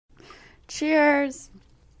Cheers.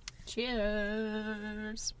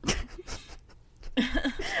 Cheers.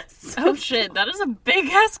 Oh shit, that is a big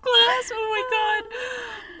ass glass. Oh my god.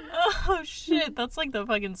 Oh shit, that's like the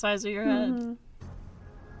fucking size of your head. Mm-hmm.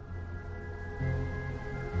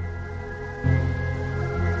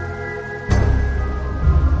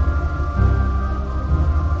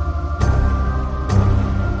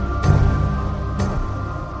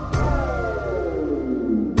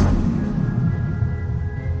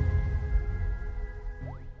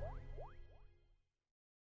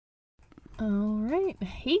 Alright.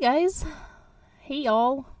 Hey guys. Hey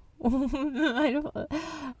y'all. I don't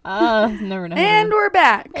never know. And we're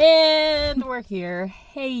back. And we're here.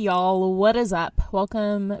 Hey y'all, what is up?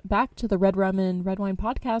 Welcome back to the Red Rum and Red Wine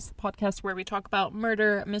podcast, the podcast where we talk about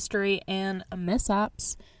murder, mystery, and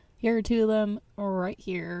mishaps. Here are two of them right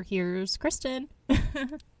here. Here's Kristen.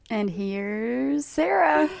 And here's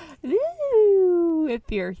Sarah. Ooh, if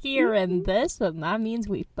you're hearing this, then that means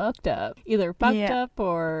we fucked up. Either fucked up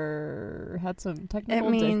or had some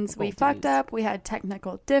technical difficulties. It means we fucked up, we had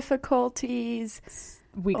technical difficulties.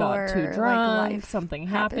 We got too drunk, like something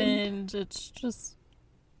happened. It's just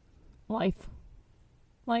life.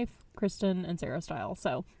 Life, Kristen and Sarah style.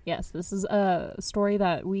 So, yes, this is a story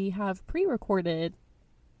that we have pre-recorded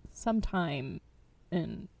sometime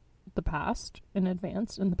in the past,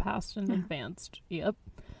 advanced. Yep.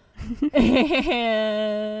 And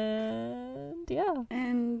yeah.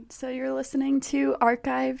 And so you're listening to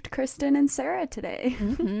archived Kristen and Sarah today.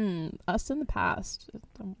 Us in the past.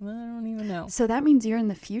 I don't even know. So that means you're in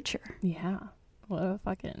the future. Yeah. What a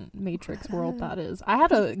fucking Matrix world that is. I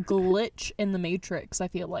had a glitch in the Matrix, I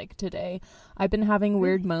feel like, today. I've been having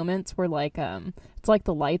weird moments where, like, it's like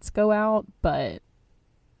the lights go out, but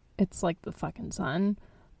it's like the fucking sun.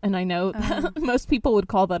 And I know that most people would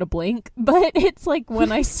call that a blink, but it's like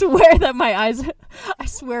when I swear that my eyes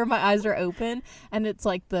are open, and it's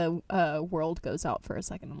like the world goes out for a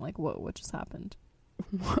second. I'm like, whoa, what just happened?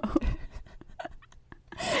 Whoa.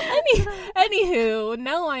 Anywho,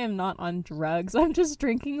 no, I am not on drugs. I'm just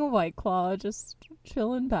drinking a White Claw, just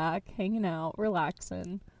chilling back, hanging out,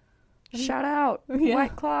 relaxing. Shout out, Yeah.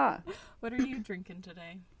 White Claw. What are you drinking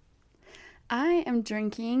today? I am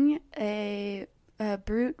drinking a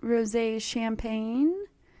Brut Rosé Champagne.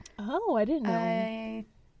 Oh, I didn't know. I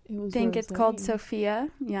It think it's called rosé. Sophia.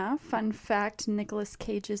 Yeah, fun fact, Nicolas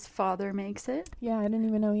Cage's father makes it. Yeah, I didn't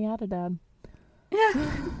even know he had a dad. Yeah,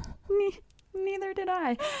 neither did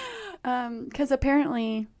I. Because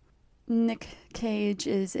apparently Nick Cage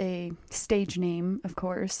is a stage name, of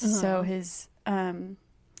course. So his last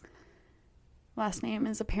name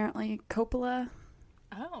is apparently Coppola.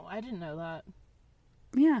 Oh, I didn't know that.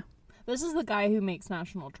 Yeah. This is the guy who makes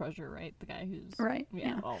National Treasure, right? The guy who's... Right.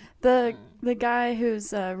 Yeah. Well, The guy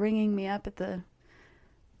who's ringing me up at the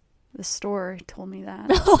store told me that.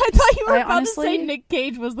 I thought you were I about honestly- to say Nick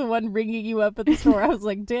Cage was the one ringing you up at the store. I was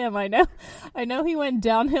like, damn, I know he went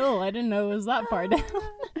downhill. I didn't know it was that far down.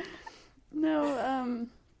 No,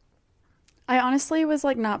 I honestly was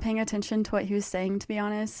like not paying attention to what he was saying, to be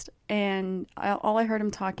honest. And all I heard him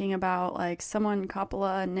talking about, like, someone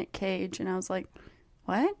Coppola and Nick Cage, and I was like,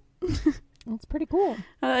 what? That's pretty cool.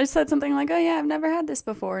 I said something like, oh yeah, I've never had this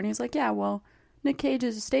before. And he's like, yeah, well, Nick Cage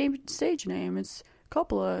is a stage name. It's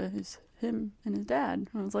Coppola is him and his dad.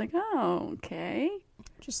 And I was like, oh, okay.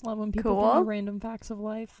 Just love when people Cool. give me random facts of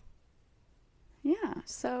life. Yeah,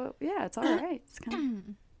 so yeah, it's all right. It's kind of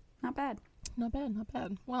not bad. Not bad, not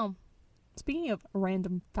bad. Well, speaking of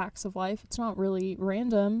random facts of life, it's not really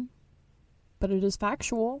random, but it is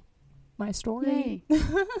factual. My story. Yay.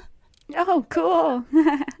 Oh, cool.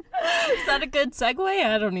 Is that a good segue?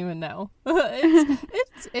 I don't even know.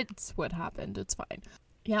 It's what happened. It's fine.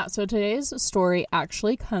 Yeah, so today's story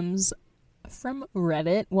actually comes from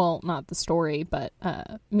Reddit. Well, not the story, but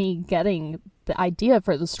me getting the idea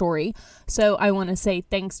for the story. So I want to say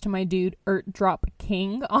thanks to my dude Drop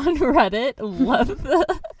King on Reddit.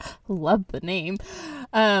 Love the name.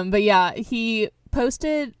 But yeah,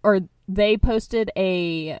 they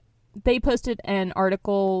posted an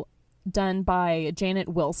article done by Janet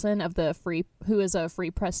Wilson who is a Free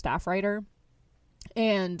Press staff writer.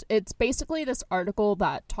 And it's basically this article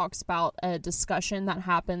that talks about a discussion that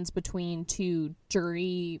happens between two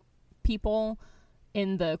jury people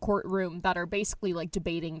in the courtroom that are basically like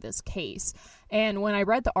debating this case. And when I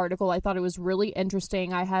read the article, I thought it was really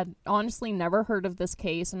interesting. I had honestly never heard of this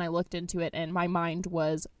case, and I looked into it and my mind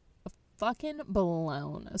was fucking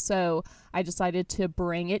blown. So I decided to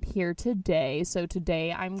bring it here today. So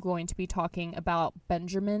today I'm going to be talking about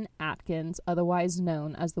Benjamin Atkins, otherwise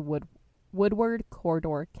known as the Woodward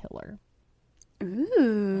Corridor Killer.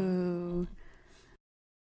 Ooh.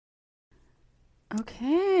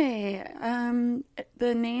 Okay.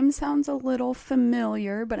 The name sounds a little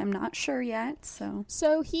familiar, but I'm not sure yet, so.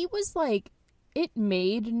 So he was like, it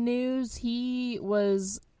made news. He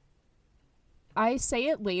was, I say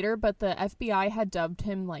it later, but the FBI had dubbed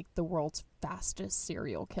him like the world's fastest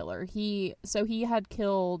serial killer. He had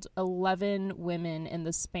killed 11 women in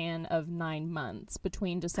the span of 9 months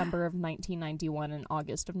between December of 1991 and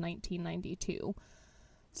August of 1992.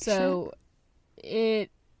 So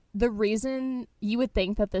the reason you would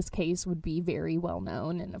think that this case would be very well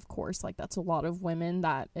known, and of course, like, that's a lot of women.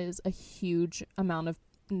 That is a huge amount of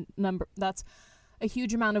that's a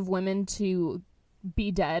huge amount of women to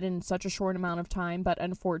be dead in such a short amount of time. But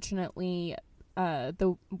unfortunately,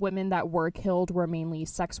 the women that were killed were mainly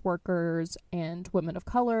sex workers and women of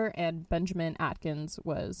color, and Benjamin Atkins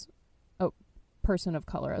was a person of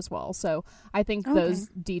color as well. So I think those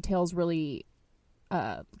details really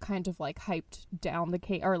kind of like hyped down the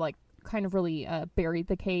case, or like kind of really buried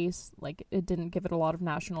the case. Like, it didn't give it a lot of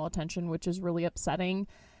national attention, which is really upsetting.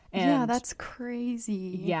 And yeah, that's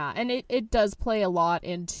crazy. Yeah, and it does play a lot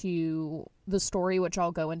into the story, which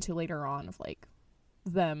I'll go into later on, of like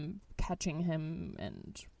them catching him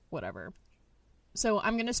and whatever. So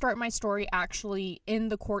I'm going to start my story actually in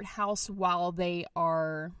the courthouse while they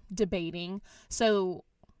are debating.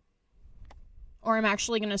 Or I'm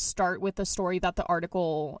actually going to start with the story that the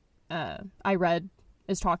article I read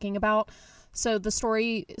is talking about. So the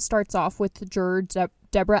story starts off with juror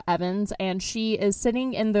Deborah Evans, and she is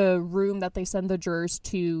sitting in the room that they send the jurors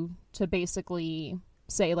to basically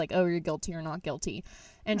say, like, oh, you're guilty or not guilty.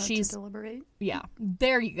 And she's to deliberate. Yeah,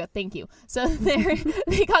 there you go. Thank you. So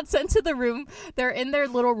they got sent to the room. They're in their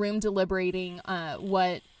little room deliberating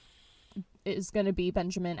what is going to be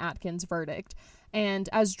Benjamin Atkins' verdict. And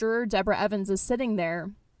as juror Deborah Evans is sitting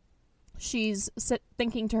there, she's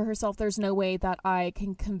thinking to herself, there's no way that I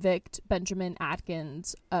can convict Benjamin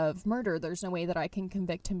Atkins of murder. There's no way that I can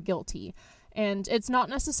convict him guilty. And it's not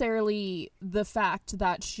necessarily the fact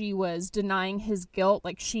that she was denying his guilt.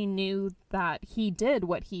 Like, she knew that he did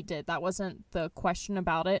what he did. That wasn't the question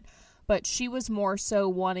about it. But she was more so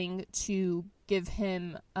wanting to give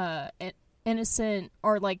him an innocent,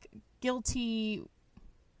 or like guilty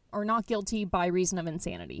or not guilty by reason of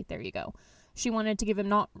insanity. There you go. She wanted to give him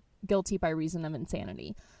not guilty by reason of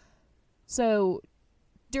insanity. So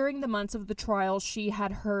during the months of the trial, she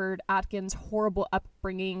had heard Atkins' horrible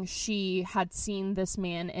upbringing. She had seen this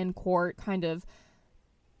man in court kind of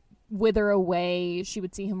wither away. She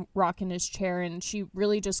would see him rock in his chair, and she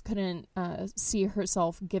really just couldn't see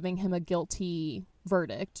herself giving him a guilty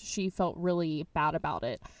verdict. She felt really bad about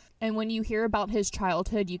it. And when you hear about his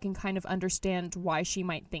childhood, you can kind of understand why she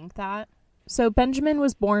might think that. So Benjamin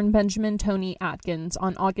was born Benjamin Tony Atkins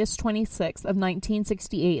on August 26th of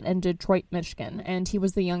 1968 in Detroit, Michigan, and he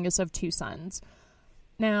was the youngest of 2 sons.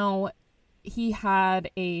 Now, he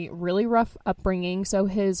had a really rough upbringing, so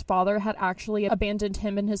his father had actually abandoned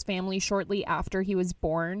him and his family shortly after he was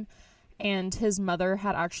born, and his mother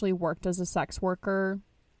had actually worked as a sex worker,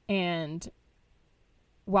 and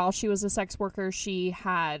while she was a sex worker, she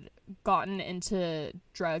had gotten into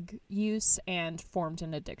drug use and formed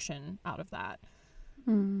an addiction out of that.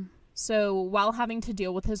 So while having to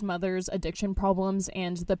deal with his mother's addiction problems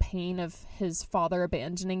and the pain of his father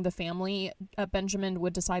abandoning the family, Benjamin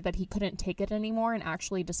would decide that he couldn't take it anymore and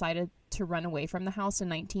actually decided to run away from the house in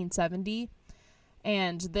 1970.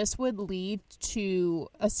 And this would lead to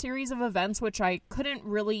a series of events which I couldn't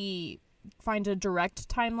really find a direct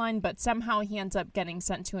timeline, but somehow he ends up getting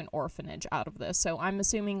sent to an orphanage out of this. So I'm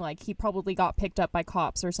assuming like he probably got picked up by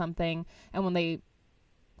cops or something, and when he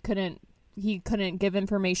couldn't give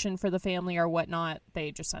information for the family or whatnot,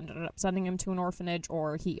 they just ended up sending him to an orphanage,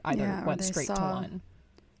 or he either went straight to one.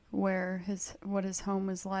 What his home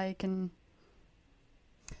was like. And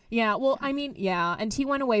yeah, well, I mean, yeah, and he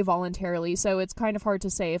went away voluntarily, so it's kind of hard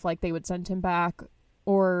to say if like they would send him back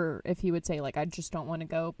or if he would say like, I just don't want to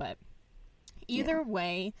go. But either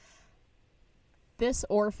way, this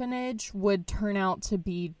orphanage would turn out to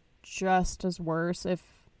be just as worse,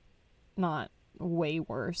 if not way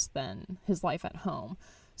worse, than his life at home.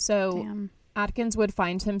 So Atkins would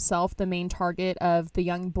find himself the main target of the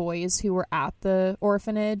young boys who were at the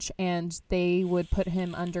orphanage, and they would put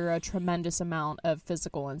him under a tremendous amount of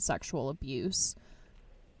physical and sexual abuse.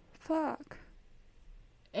 Fuck.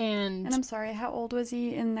 And I'm sorry, how old was he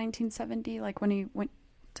in 1970, like when he went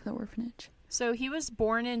to the orphanage? So he was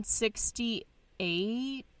born in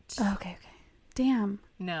 68. Oh, okay. Damn.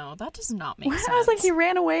 No, that does not make sense. I was like, he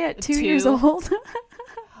ran away at 2 years old.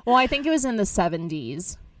 Well, I think it was in the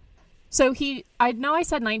 70s. So I know I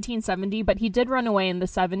said 1970, but he did run away in the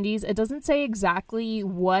 70s. It doesn't say exactly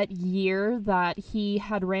what year that he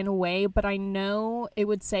had ran away, but I know it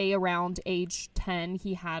would say around age 10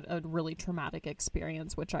 he had a really traumatic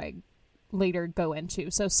experience, which I later go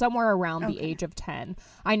into. So somewhere around the age of 10.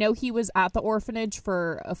 I know he was at the orphanage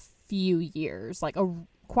for a few years, like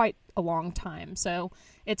quite a long time. So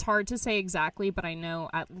it's hard to say exactly, but I know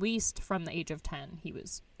at least from the age of 10 he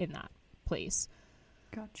was in that place.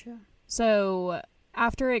 Gotcha. So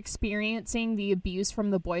after experiencing the abuse from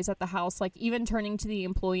the boys at the house, like even turning to the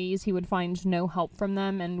employees, he would find no help from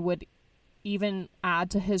them and would even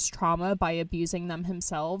add to his trauma by abusing them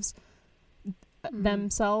themselves.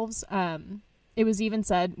 It was even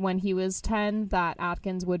said when he was 10 that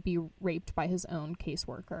Atkins would be raped by his own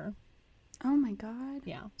caseworker. Oh my God.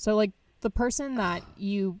 Yeah. So like the person that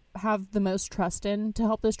you have the most trust in to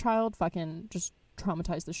help this child fucking just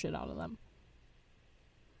traumatize the shit out of them.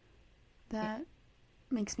 That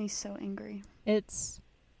makes me so angry.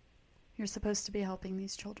 You're supposed to be helping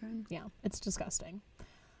these children. Yeah, it's disgusting.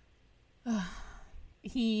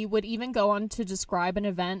 He would even go on to describe an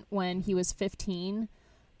event when he was 15,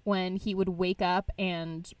 when he would wake up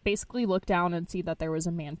and basically look down and see that there was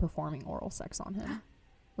a man performing oral sex on him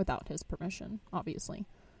without his permission, obviously.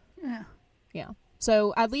 Yeah. Yeah.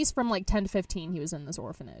 So at least from like 10 to 15, he was in this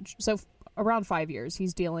orphanage. So around 5 years,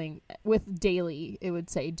 he's dealing with daily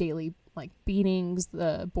like beatings.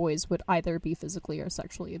 The boys would either be physically or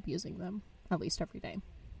sexually abusing them, at least every day.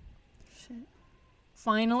 Shit.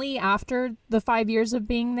 Finally, after the 5 years of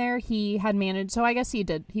being there, he had managed, so I guess he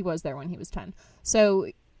was there when he was 10. So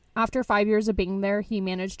after 5 years of being there, he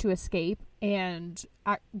managed to escape and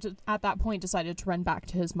at that point decided to run back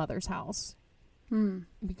to his mother's house.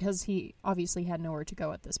 Because he obviously had nowhere to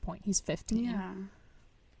go at this point. He's 15. Yeah.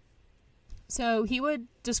 So he would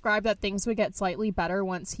describe that things would get slightly better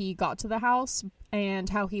once he got to the house and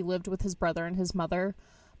how he lived with his brother and his mother.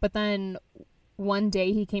 But then one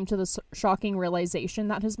day he came to the shocking realization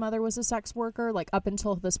that his mother was a sex worker. Like up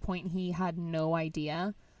until this point, he had no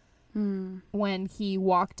idea when he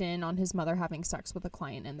walked in on his mother having sex with a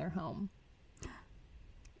client in their home.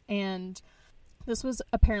 And this was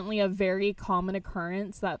apparently a very common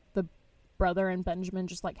occurrence that the brother and Benjamin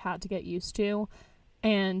just like had to get used to.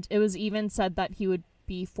 And it was even said that he would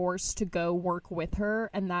be forced to go work with her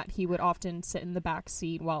and that he would often sit in the back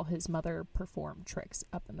seat while his mother performed tricks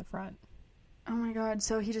up in the front. Oh my God.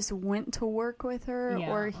 So he just went to work with her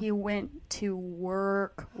or he went to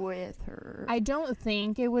work with her? I don't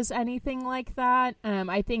think it was anything like that.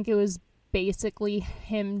 I think it was basically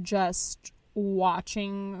him just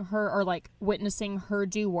watching her or like witnessing her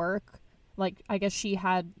do work. Like I guess she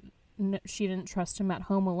didn't trust him at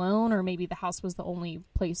home alone, or maybe the house was the only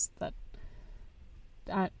place that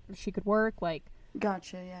she could work. Like,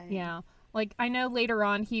 gotcha. Yeah. Like I know later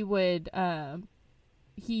on he would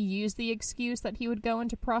he used the excuse that he would go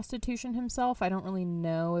into prostitution himself. I don't really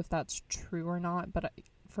know if that's true or not, but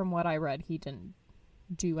from what I read, he didn't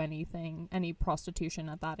do any prostitution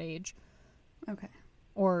at that age. Okay.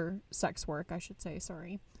 Or sex work, I should say,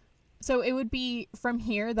 sorry. So it would be from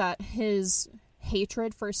here that his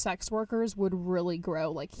hatred for sex workers would really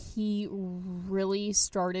grow. Like, he really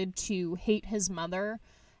started to hate his mother,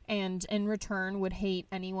 and in return would hate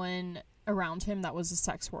anyone around him that was a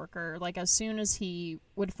sex worker. Like, as soon as he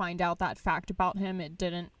would find out that fact about him, it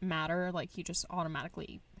didn't matter. Like, he just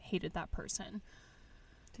automatically hated that person.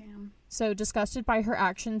 Damn. So, disgusted by her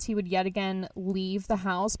actions, he would yet again leave the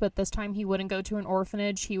house, but this time he wouldn't go to an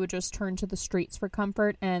orphanage. He would just turn to the streets for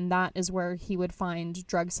comfort, and that is where he would find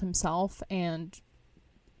drugs himself and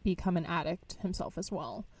become an addict himself as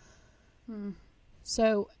well.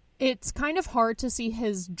 So, it's kind of hard to see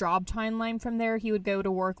his job timeline from there. He would go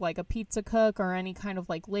to work like a pizza cook or any kind of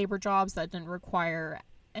like labor jobs that didn't require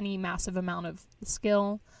any massive amount of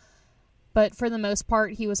skill. But for the most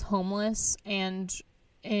part, he was homeless, and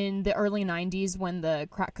in the early 90s, when the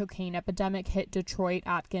crack cocaine epidemic hit Detroit,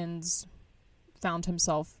 Atkins found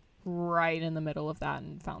himself right in the middle of that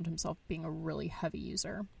and found himself being a really heavy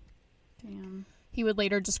user. Damn. He would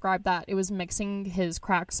later describe that it was mixing his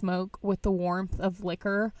crack smoke with the warmth of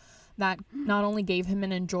liquor that not only gave him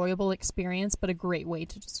an enjoyable experience, but a great way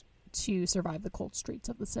to survive the cold streets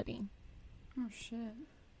of the city. Oh, shit.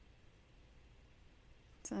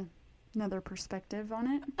 It's another perspective on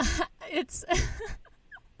it. It's...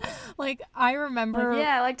 Like, I remember...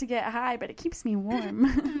 I like to get high, but it keeps me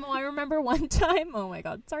warm. Well, I remember one time... Oh, my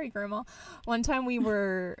God. Sorry, Grandma. One time we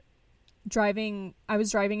were driving... I was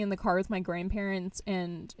driving in the car with my grandparents,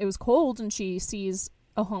 and it was cold, and she sees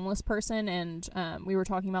a homeless person, and we were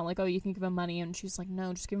talking about like, oh, you can give him money, and she's like,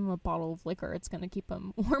 no, just give him a bottle of liquor. It's gonna keep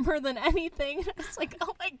him warmer than anything. It's like,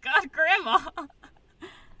 oh my god, Grandma.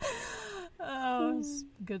 Oh, it's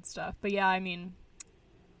good stuff. But yeah, I mean,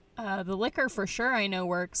 the liquor for sure I know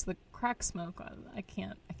works. The crack smoke, I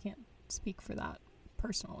can't speak for that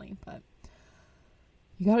personally, but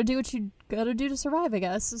you gotta do what you gotta do to survive, I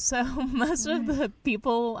guess. So most of the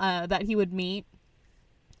people that he would meet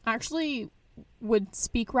actually would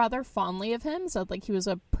speak rather fondly of him, said like he was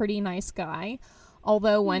a pretty nice guy.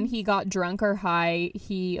 Although when he got drunk or high,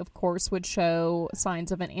 he of course would show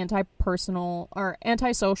signs of an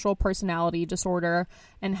antisocial personality disorder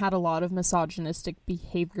and had a lot of misogynistic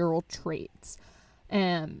behavioral traits.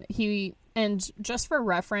 And just for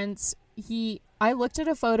reference, I looked at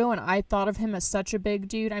a photo and I thought of him as such a big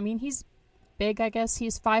dude. I mean, he's big, I guess.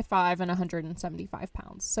 He's 5'5" and 175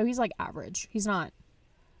 pounds. So he's like average. He's not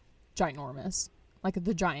ginormous, like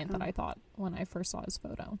the giant that I thought when I first saw his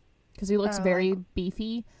photo. Because he looks very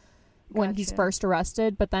beefy when he's first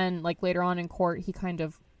arrested, but then like later on in court, he kind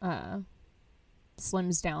of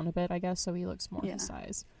slims down a bit, I guess, so he looks more his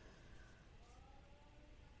size.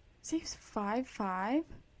 So he's 5'5"?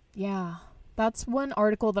 Yeah. That's one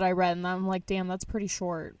article that I read, and I'm like, damn, that's pretty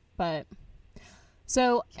short. But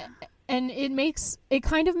so, and it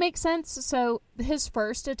kind of makes sense. So his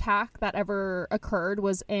first attack that ever occurred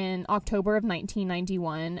was in October of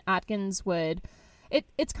 1991. Atkins would,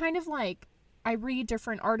 it's kind of like, I read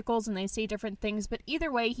different articles and they say different things, but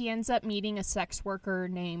either way, he ends up meeting a sex worker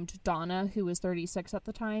named Donna, who was 36 at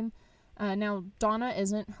the time. Now, Donna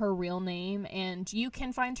isn't her real name, and you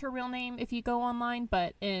can find her real name if you go online,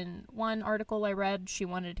 but in one article I read, she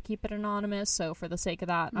wanted to keep it anonymous, so for the sake of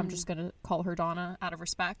that, I'm just going to call her Donna out of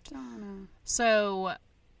respect. Donna. So,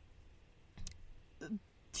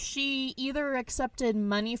 she either accepted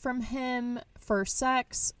money from him for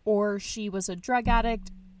sex, or she was a drug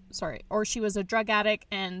addict,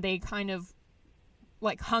 and they kind of,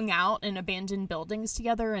 like, hung out in abandoned buildings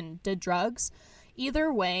together and did drugs.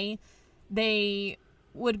 Either way, they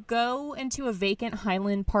would go into a vacant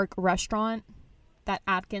Highland Park restaurant that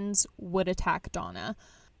Atkins would attack Donna.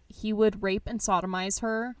 He would rape and sodomize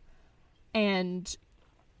her, and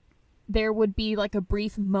there would be like a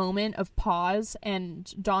brief moment of pause,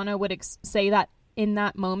 and Donna would say that in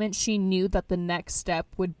that moment she knew that the next step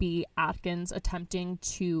would be Atkins attempting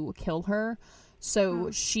to kill her. So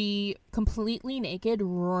she, completely naked,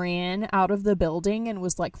 ran out of the building and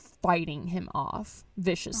was, like, fighting him off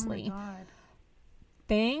viciously. Oh, my God.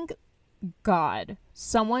 Thank God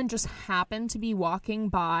someone just happened to be walking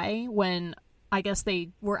by when, I guess, they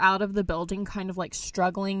were out of the building, kind of, like,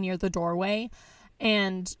 struggling near the doorway.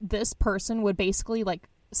 And this person would basically, like,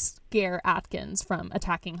 scare Atkins from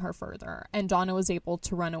attacking her further. And Donna was able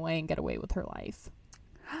to run away and get away with her life.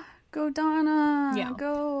 Go, Donna. Yeah.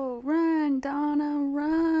 Go. Run, Donna,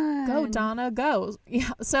 run. Go, Donna, go.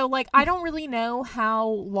 Yeah. So, like, I don't really know how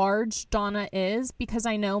large Donna is, because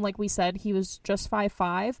I know, like we said, he was just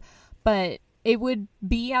 5'5", but it would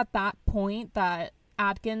be at that point that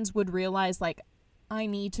Atkins would realize, like, I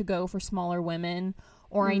need to go for smaller women,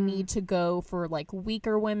 or I need to go for, like,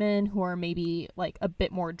 weaker women who are maybe, like, a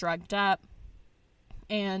bit more drugged up.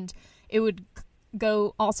 And it would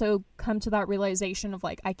come to that realization of,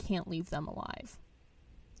 like, I can't leave them alive.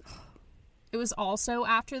 It was also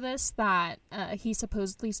after this that he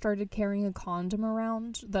supposedly started carrying a condom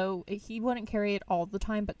around, though he wouldn't carry it all the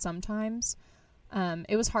time, but sometimes.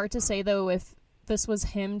 It was hard to say, though, if this was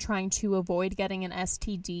him trying to avoid getting an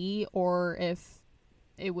STD, or if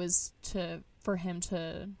it was for him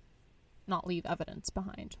to not leave evidence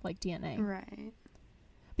behind, like DNA. Right.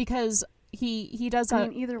 Because he does I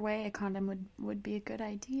mean, either way, a condom would be a good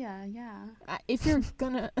idea, yeah. If you're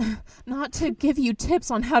gonna, not to give you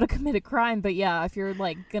tips on how to commit a crime, but yeah, if you're,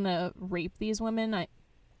 like, gonna rape these women,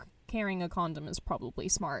 carrying a condom is probably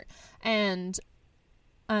smart. And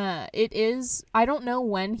it is, I don't know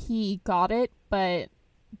when he got it, but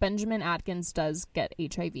Benjamin Atkins does get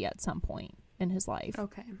HIV at some point in his life.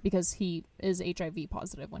 Okay. Because he is HIV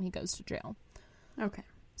positive when he goes to jail. Okay.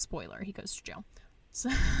 Spoiler, he goes to jail. So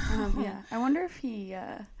yeah, I wonder if he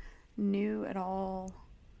knew at all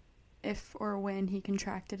if or when he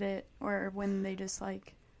contracted it, or when they just,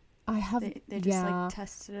 like, they just like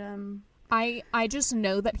tested him. I just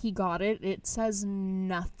know that he got it. It says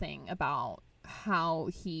nothing about how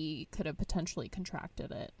he could have potentially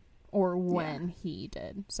contracted it or when he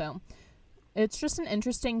did. So it's just an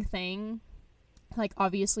interesting thing. Like,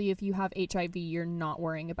 obviously, if you have HIV, you're not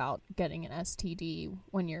worrying about getting an STD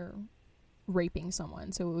when you're raping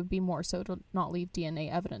someone, so it would be more so to not leave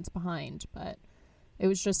DNA evidence behind. But It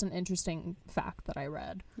was just an interesting fact that I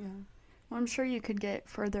read. Yeah. Well, I'm sure you could get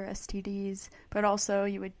further STDs, but also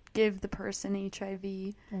you would give the person HIV.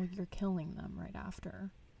 Well, you're killing them right after.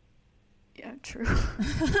 Yeah, true.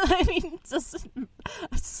 I mean,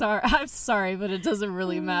 I'm sorry, but it doesn't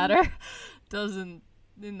really matter. Doesn't,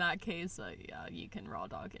 in that case, yeah, you can raw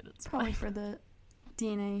dog it. It's probably fine. For the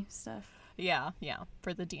DNA stuff. Yeah,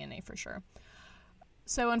 for the DNA for sure.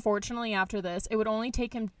 So unfortunately, after this, it would only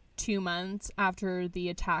take him 2 months after the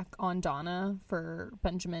attack on Donna for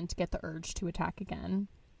Benjamin to get the urge to attack again.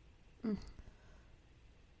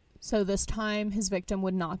 So this time, his victim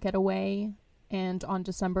would not get away, and on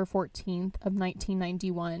December 14th of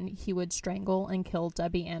 1991, he would strangle and kill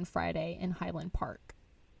Debbie Ann Friday in Highland Park.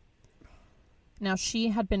 Now, she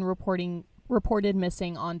had been reported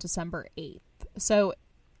missing on December 8th. So,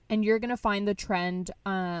 and you're going to find the trend,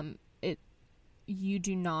 you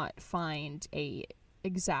do not find a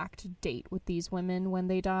exact date with these women when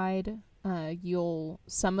they died.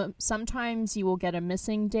 Sometimes you will get a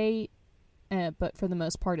missing date, but for the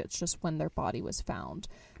most part, it's just when their body was found.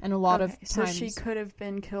 And a lot of times, so she could have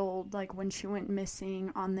been killed like when she went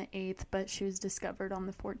missing on the 8th, but she was discovered on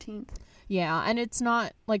the 14th. Yeah, and it's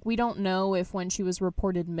not like we don't know if when she was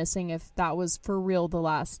reported missing, if that was for real the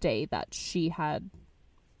last day that she had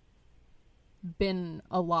been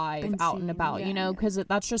alive, out and about, because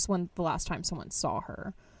that's just when the last time someone saw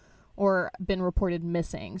her or been reported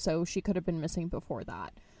missing. So she could have been missing before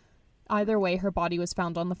that. Either way, her body was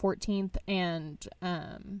found on the 14th, and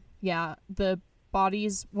the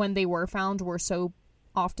bodies when they were found were so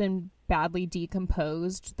often badly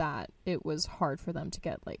decomposed that it was hard for them to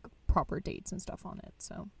get like proper dates and stuff on it.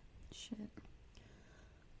 So shit.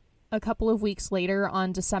 A couple of weeks later,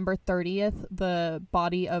 on December 30th, the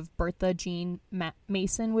body of Bertha Jean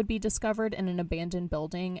Mason would be discovered in an abandoned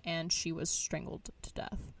building, and she was strangled to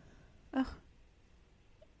death. Ugh.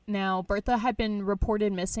 Now, Bertha had been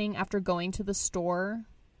reported missing after going to the store,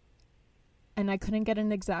 and I couldn't get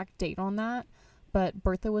an exact date on that, but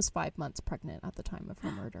Bertha was 5 months pregnant at the time of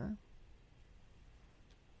her murder.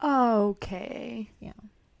 Okay. Yeah.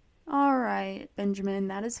 All right, Benjamin,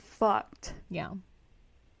 that is fucked. Yeah.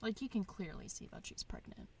 Like, you can clearly see that she's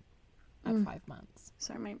pregnant at 5 months.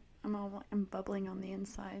 Sorry, I'm bubbling on the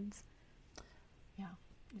insides. Yeah.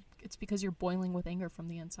 It's because you're boiling with anger from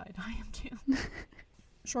the inside. I am too.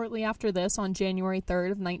 Shortly after this, on January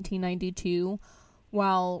 3rd of 1992,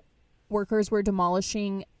 while workers were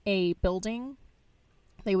demolishing a building,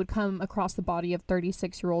 they would come across the body of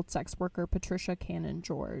 36-year-old sex worker Patricia Cannon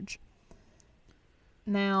George.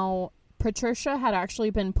 Now, Patricia had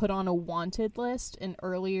actually been put on a wanted list in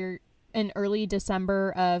early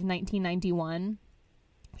December of 1991.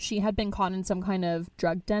 She had been caught in some kind of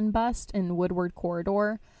drug den bust in Woodward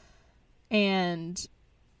Corridor, and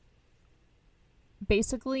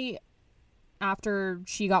basically after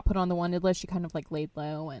she got put on the wanted list, she kind of like laid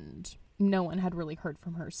low, and no one had really heard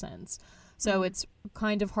from her since. So it's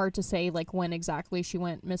kind of hard to say like when exactly she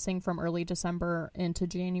went missing from early December into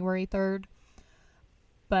January 3rd.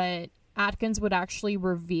 But Atkins would actually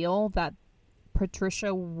reveal that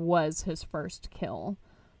Patricia was his first kill,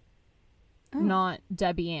 not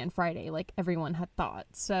Debbie Ann Friday, like everyone had thought.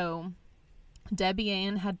 So Debbie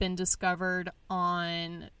Ann had been discovered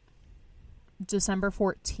on December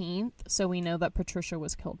 14th, so we know that Patricia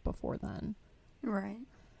was killed before then. Right.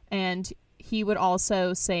 And he would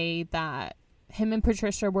also say that him and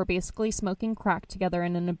Patricia were basically smoking crack together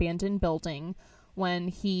in an abandoned building when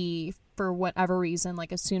he, for whatever reason,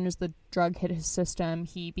 like as soon as the drug hit his system,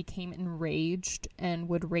 he became enraged and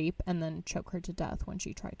would rape and then choke her to death when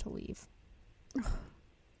she tried to leave.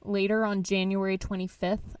 Later, on January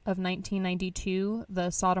 25th of 1992, the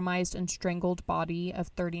sodomized and strangled body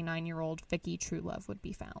of 39-year-old Vicky Truelove would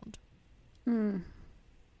be found.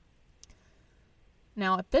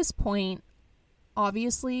 Now, at this point,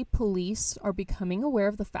 obviously, police are becoming aware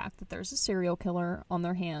of the fact that there's a serial killer on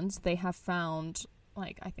their hands. They have found,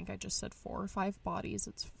 like, I think I just said 4 or 5 bodies.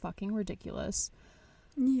 It's fucking ridiculous.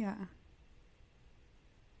 Yeah.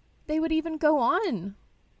 They would even go on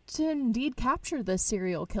to indeed capture this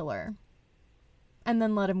serial killer and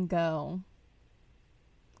then let him go.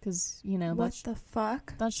 Because, what the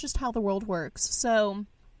fuck? That's just how the world works. So,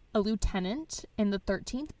 a lieutenant in the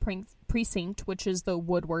 13th precinct, which is the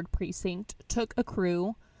Woodward precinct, took a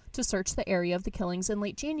crew to search the area of the killings in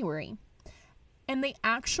late January. And they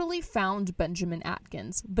actually found Benjamin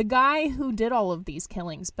Atkins, the guy who did all of these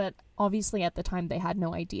killings, but obviously at the time they had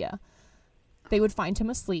no idea. They would find him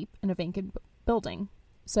asleep in a vacant building.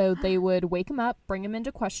 So they would wake him up, bring him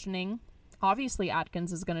into questioning. Obviously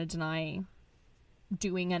Atkins is going to deny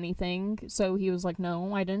doing anything. So he was like,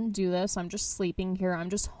 no, I didn't do this. I'm just sleeping here. I'm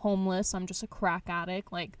just homeless. I'm just a crack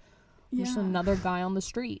addict. Like, I'm just another guy on the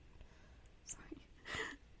street. Sorry.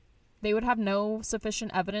 They would have no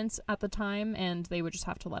sufficient evidence at the time, and they would just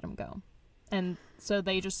have to let him go. And so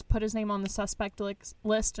they just put his name on the suspect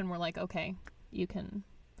list, and were like, okay, you can.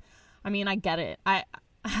 I mean, I get it. I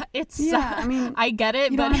get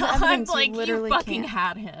it, but I'm like, you fucking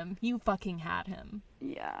had him. You fucking had him.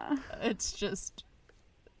 Yeah. It's just,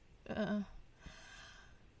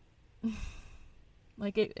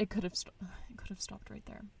 like it could have stopped right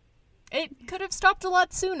there. It could have stopped a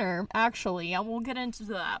lot sooner, actually. I won't get into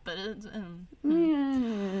that, but it's,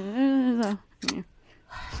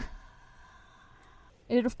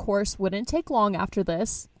 It, of course, wouldn't take long after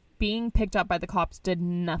this. Being picked up by the cops did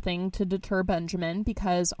nothing to deter Benjamin,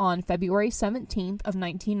 because on February 17th of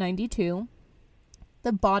 1992,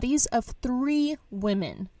 the bodies of 3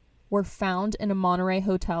 women were found in a Monterey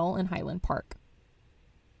hotel in Highland Park.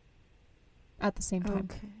 At the same time.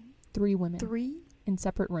 Okay. 3 women. 3? In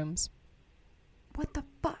separate rooms. What the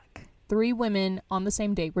fuck? 3 women on the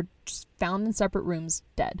same day were just found in separate rooms,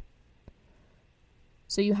 dead.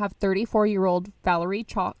 So you have 34-year-old Valerie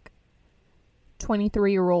Chalk,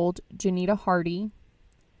 23-year-old Janita Hardy,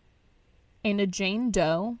 and a Jane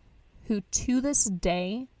Doe, who to this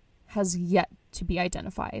day has yet to be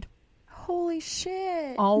identified. Holy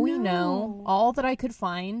shit. All we know, all that I could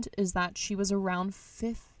find, is that she was around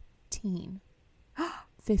 15.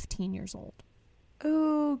 15 years old.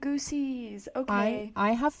 Ooh, goosies. Okay.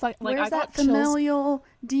 I have Where's I got that familial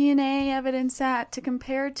DNA evidence at to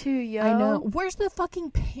compare to, yo? I know. Where's the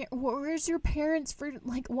fucking where's your parents for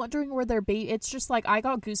like wondering where their baby? It's just like I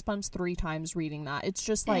got goosebumps 3 times reading that. It's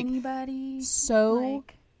just like anybody so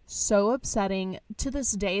upsetting. To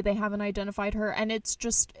this day they haven't identified her, and it's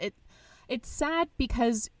just it's sad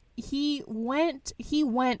because he went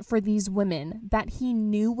for these women that he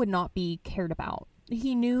knew would not be cared about.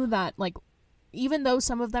 He knew that, like, even though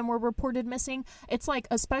some of them were reported missing, it's like,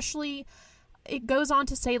 especially, it goes on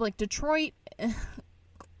to say, like, Detroit,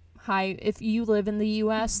 hi, if you live in the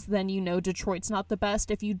U.S., then you know Detroit's not the best.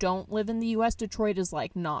 If you don't live in the U.S., Detroit is,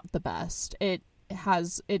 like, not the best. It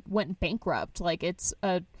went bankrupt. Like,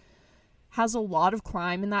 has a lot of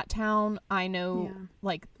crime in that town. I know,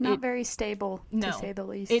 like... Not very stable, to say the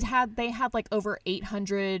least. They had, like, over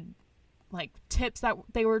 800, like, tips that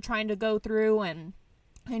they were trying to go through, and...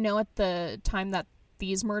 I know at the time that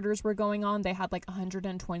these murders were going on, they had like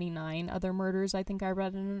 129 other murders, I think I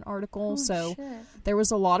read in an article. So shit. There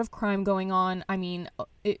was a lot of crime going on. I mean,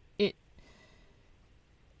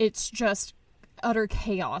 it's just utter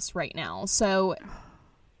chaos right now. So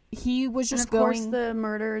he was just and of course the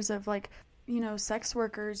murders of, like, you know, sex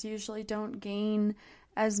workers usually don't gain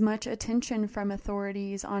as much attention from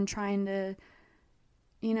authorities on trying to,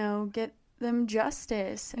 you know, get them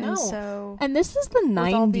justice. And this is the 90s.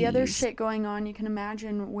 With all the other shit going on, you can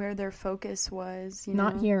imagine where their focus was, you know?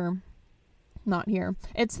 Not here.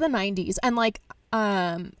 It's the 90s. And like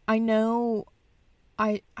I know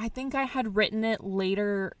I think I had written it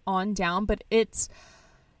later on down, but it's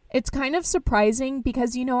kind of surprising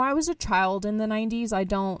because, you know, I was a child in the 90s.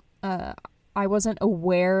 I wasn't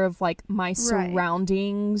aware of like my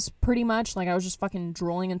surroundings pretty much. Like I was just fucking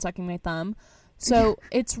drooling and sucking my thumb. So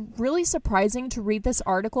it's really surprising to read this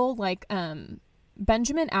article. Like,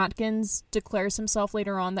 Benjamin Atkins declares himself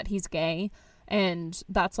later on that he's gay, and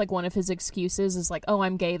that's like one of his excuses is like, oh,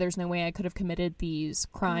 I'm gay. There's no way I could have committed these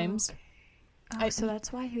crimes. Okay. So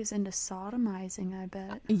that's why he was into sodomizing, I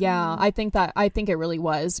bet. Yeah, I think it really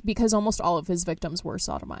was because almost all of his victims were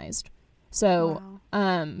sodomized. So,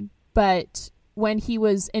 but when he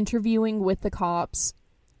was interviewing with the cops,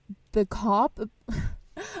 the cop,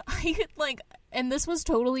 and this was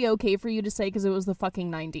totally okay for you to say because it was the fucking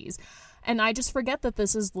 90s. And I just forget that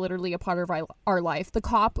this is literally a part of our life. The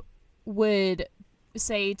cop would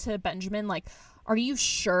say to Benjamin, like, are you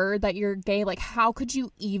sure that you're gay? Like, how could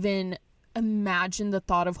you even imagine the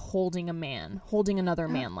thought of holding another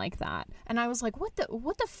man like that? And I was like, what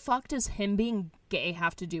the fuck does him being gay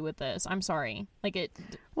have to do with this? I'm sorry. Like it.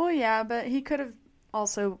 Well, yeah, but he could have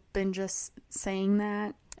also been just saying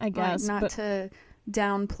that. I guess. Like, not to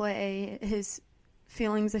downplay his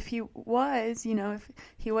feelings if he was, you know, if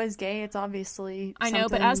he was gay, it's obviously I know,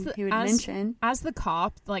 but he would mention. As the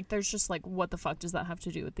cop, like, there's just like, what the fuck does that have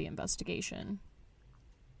to do with the investigation?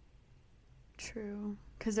 True.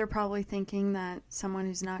 Because they're probably thinking that someone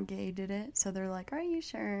who's not gay did it, so they're like, are you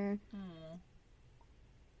sure?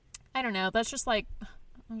 I don't know. That's just like...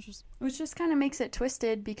 Which just kind of makes it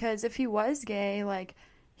twisted, because if he was gay, like,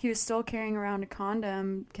 he was still carrying around a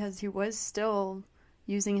condom because he was still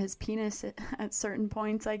using his penis at certain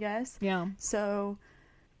points, I guess. Yeah. So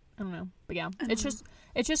I don't know. But yeah, it's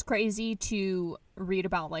just crazy to read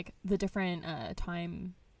about like the different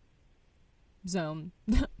time zone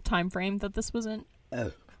time frame that this was in.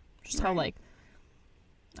 Just how like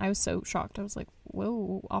I was so shocked. I was like,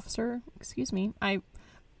 "Whoa, officer, excuse me. I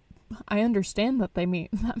understand that that may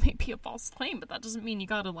be a false claim, but that doesn't mean you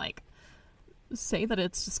got to like say that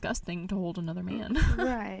it's disgusting to hold another man."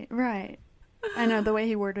 Right. I know the way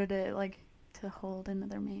he worded it, like, to hold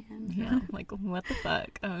another man. Yeah, like, what the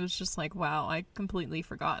fuck? I was just like, wow, I completely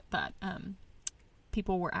forgot that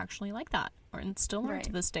people were actually like that, and still are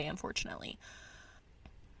to this day, unfortunately.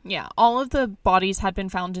 Yeah, all of the bodies had been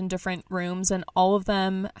found in different rooms, and all of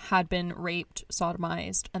them had been raped,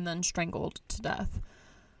 sodomized, and then strangled to death.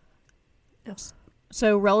 Yes.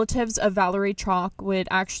 So relatives of Valerie Chalk would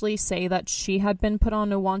actually say that she had been put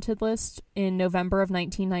on a wanted list in November of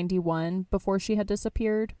 1991 before she had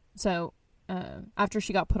disappeared. So after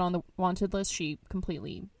she got put on the wanted list, she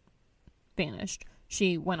completely vanished.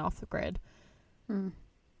 She went off the grid.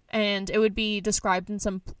 And it would be described in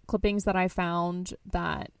some clippings that I found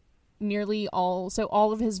that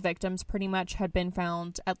all of his victims pretty much had been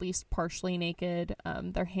found at least partially naked.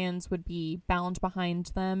 Their hands would be bound behind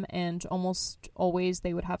them, and almost always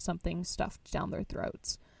they would have something stuffed down their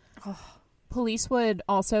throats. Police would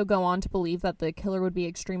also go on to believe that the killer would be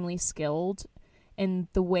extremely skilled in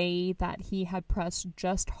the way that he had pressed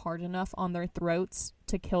just hard enough on their throats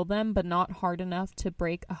to kill them, but not hard enough to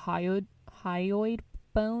break a hyoid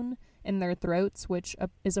bone in their throats, which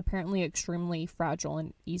is apparently extremely fragile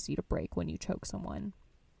and easy to break when you choke someone.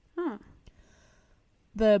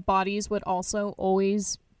 The bodies would also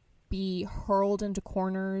always be hurled into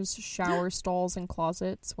corners, shower stalls, and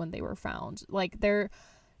closets when they were found. Like,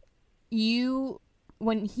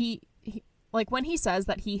 when he says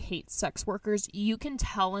that he hates sex workers, you can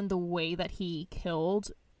tell in the way that he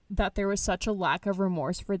killed that there was such a lack of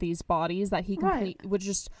remorse for these bodies that he would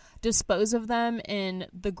just dispose of them in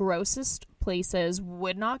the grossest places,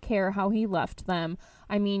 would not care how he left them.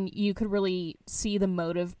 I mean, you could really see the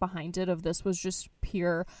motive behind it of this was just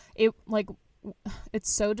pure.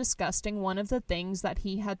 It's so disgusting. One of the things that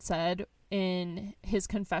he had said in his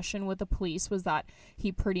confession with the police was that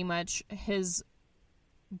he pretty much, his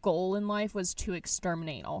goal in life was to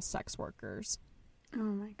exterminate all sex workers. Oh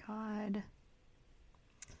my God.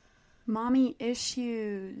 Mommy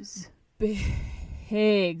issues.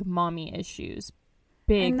 Big mommy issues.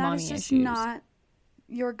 Big mommy issues. And that is just not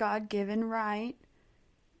your God-given right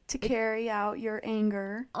to carry out your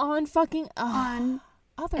anger on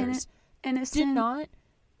others. Innocent.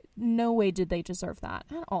 No way did they deserve that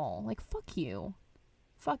at all. Like, fuck you.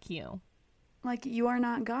 Fuck you. Like, you are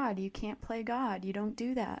not God. You can't play God. You don't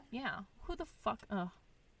do that. Yeah. Who the fuck?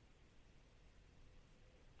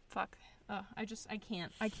 Fuck. I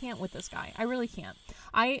can't with this guy. I really can't.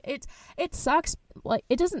 It sucks. Like,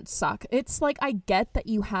 it doesn't suck. It's like, I get that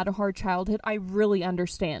you had a hard childhood. I really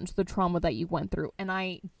understand the trauma that you went through. And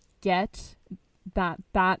I get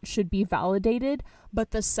that should be validated.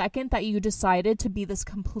 But the second that you decided to be this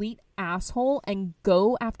complete asshole and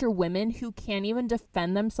go after women who can't even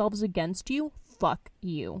defend themselves against you, fuck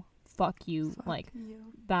you. Fuck you.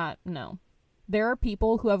 That, no. There are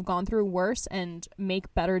people who have gone through worse and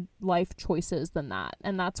make better life choices than that.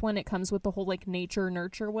 And that's when it comes with the whole, like, nature,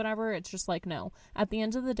 nurture, whatever. It's just like, no. At the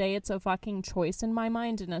end of the day, it's a fucking choice in my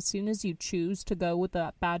mind. And as soon as you choose to go with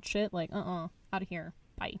that bad shit, like, out of here.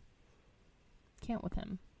 Bye. Can't with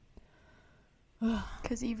him.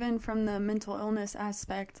 Because even from the mental illness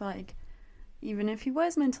aspect, like, even if he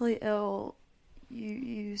was mentally ill,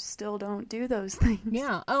 you still don't do those things.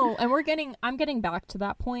 Yeah. Oh, and I'm getting back to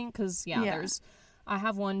that point because I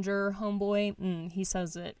have one juror homeboy. He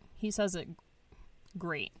says it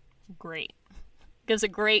great. Gives a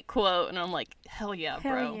great quote, and I'm like, hell yeah,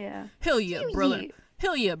 bro. Hell yeah, brother.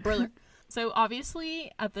 Hell yeah, brother. So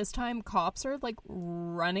obviously at this time, cops are like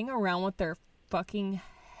running around with their fucking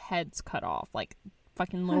heads cut off, like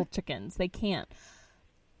fucking little chickens. They can't.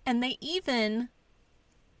 And they even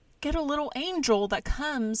get a little angel that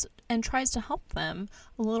comes and tries to help them.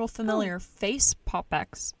 A little familiar face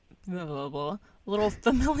pops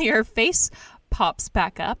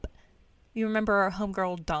back up. You remember our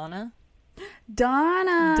homegirl Donna?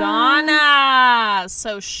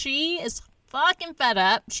 So she is fucking fed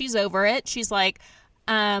up. She's over it. She's like,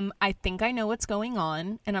 I think I know what's going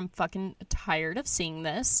on, and I'm fucking tired of seeing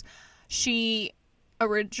this. She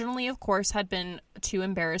originally, of course, had been too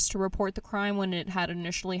embarrassed to report the crime when it had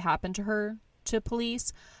initially happened to her to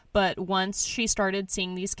police. But once she started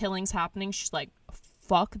seeing these killings happening, she's like,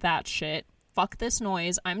 fuck that shit. fuck this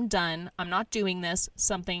noise. I'm done. I'm not doing this.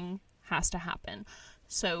 Something has to happen.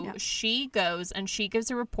 So she goes and she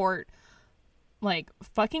gives a report. Like,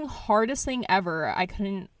 fucking hardest thing ever I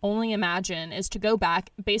can only imagine is to go back,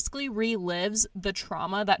 basically relives the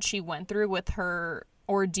trauma that she went through with her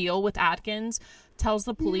ordeal with Atkins, tells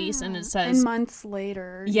the police, and it says... And months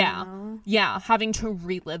later, yeah, you know? Yeah, having to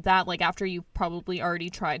relive that, like, after you probably already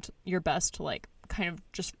tried your best to, like, kind of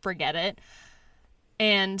just forget it.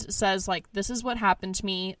 And says, like, this is what happened to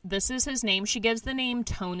me. This is his name. She gives the name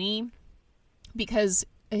Tony because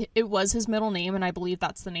it was his middle name, and I believe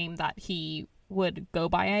that's the name that he would go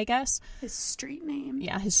by, I guess. His street name.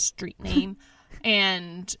 Yeah, his street name.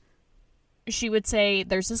 And she would say,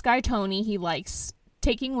 there's this guy, Tony. He likes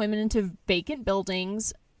taking women into vacant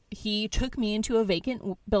buildings. He took me into a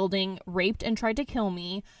vacant building, raped and tried to kill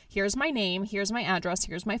me. Here's my name. Here's my address.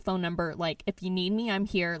 Here's my phone number. Like, if you need me, I'm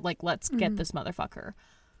here. Like, let's get this motherfucker.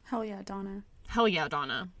 Hell yeah, Donna. Hell yeah,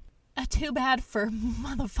 Donna. Too bad for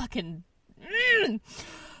motherfucking...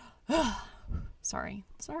 Sorry.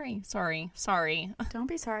 Don't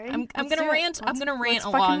be sorry. I'm gonna rant. I'm gonna rant a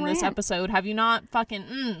lot in this episode. Have you not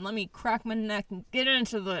fucking? Let me crack my neck and get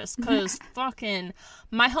into this, cause fucking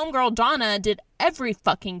my homegirl Donna did every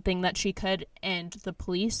fucking thing that she could, and the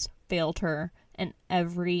police failed her in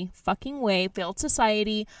every fucking way. Failed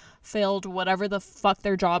society. Failed whatever the fuck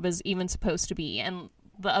their job is even supposed to be, and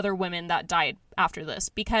the other women that died after this,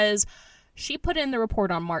 because she put in the report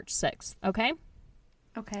on March 6th. Okay.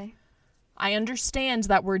 Okay. I understand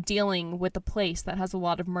that we're dealing with a place that has a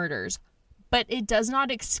lot of murders, but it does not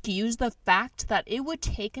excuse the fact that it would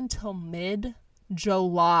take until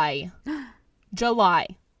mid-July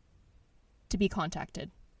to be contacted.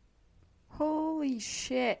 Holy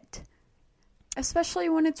shit. Especially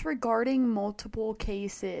when it's regarding multiple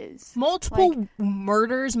cases. Multiple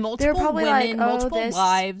murders, multiple women, like, multiple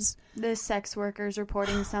lives. This sex worker's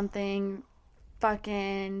reporting something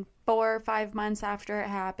fucking 4 or 5 months after it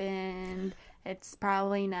happened. It's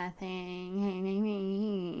probably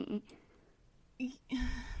nothing.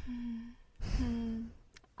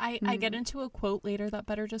 I get into a quote later that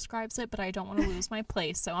better describes it, but I don't want to lose my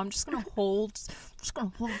place, so I'm just gonna hold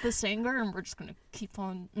this anger, and we're just gonna keep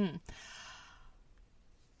on.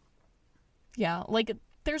 Yeah, like,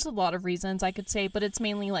 there's a lot of reasons I could say, but it's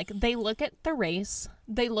mainly like they look at the race,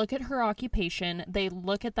 they look at her occupation, they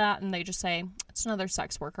look at that, and they just say, it's another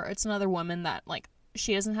sex worker. It's another woman that, like,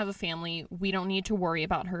 she doesn't have a family. We don't need to worry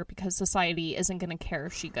about her because society isn't going to care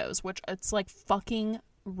if she goes, which it's, like, fucking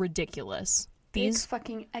ridiculous. Big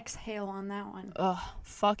fucking exhale on that one. Ugh,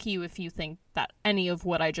 fuck you if you think that any of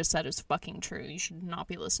what I just said is fucking true. You should not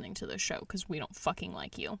be listening to this show because we don't fucking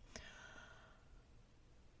like you.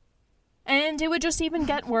 And it would just even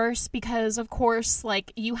get worse because, of course,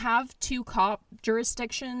 like, you have 2 cop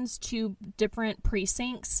jurisdictions, 2 different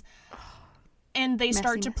precincts, and they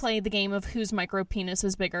start to play the game of whose micro penis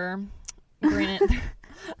is bigger. Granted,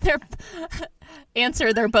 they're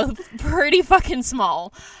both pretty fucking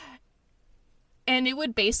small. And it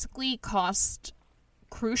would basically cost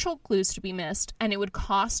crucial clues to be missed, and it would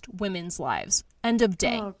cost women's lives. End of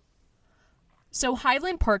day. Oh. So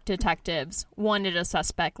Highland Park detectives wanted a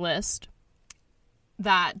suspect list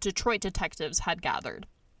that Detroit detectives had gathered.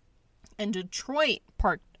 And Detroit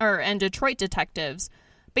detectives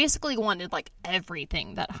basically wanted, like,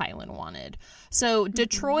 everything that Highland wanted. So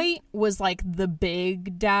Detroit was, like, the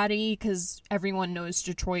big daddy because everyone knows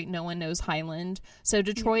Detroit, no one knows Highland. So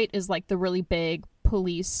Detroit is, like, the really big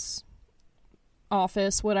police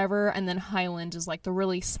office, whatever, and then Highland is, like, the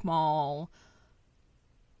really small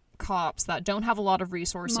cops that don't have a lot of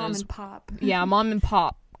resources. Mom and pop. Yeah, mom and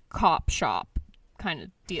pop cop shop kind of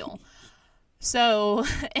deal. So,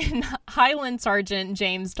 and Highland Sergeant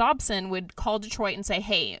James Dobson would call Detroit and say,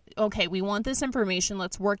 hey, okay, we want this information.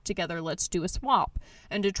 Let's work together. Let's do a swap.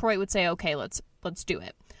 And Detroit would say, okay, let's do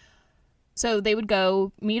it. So they would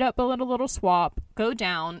go meet up a little swap, go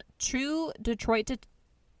down. Two Detroit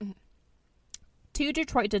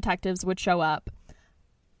detectives would show up,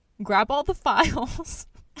 grab all the files,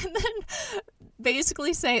 and then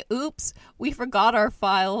basically say, oops, we forgot our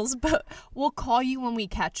files, but we'll call you when we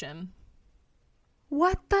catch him.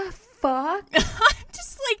 What the fuck? I'm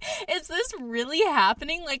just like, is this really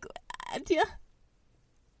happening? Like, yeah.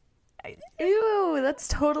 Ew, that's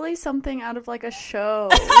totally something out of, like, a show.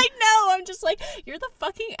 I know. I'm just like, you're the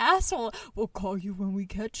fucking asshole. We'll call you when we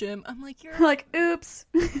catch him. I'm like, you're like, oops.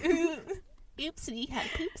 Oopsie, had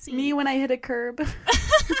poopsie. Me when I hit a curb. I'm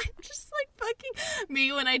just like fucking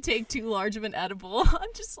me when I take too large of an edible.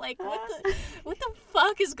 I'm just like, what the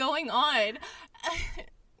fuck is going on?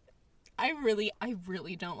 I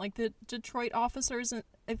really don't like the Detroit officers. And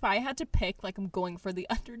if I had to pick, like, I'm going for the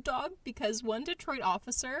underdog, because one Detroit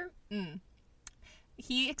officer,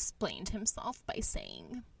 he explained himself by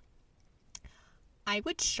saying, I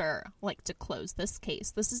would sure like to close this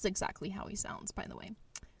case. This is exactly how he sounds, by the way.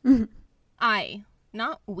 I,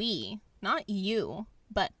 not we, not you,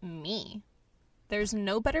 but me. There's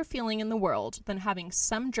no better feeling in the world than having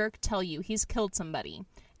some jerk tell you he's killed somebody,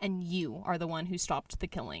 and you are the one who stopped the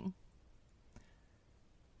killing.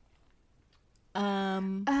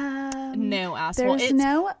 No, asshole. There's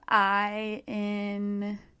no I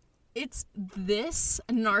in... It's this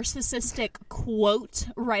narcissistic quote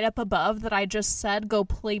right up above that I just said. Go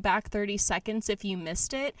play back 30 seconds if you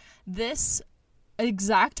missed it. This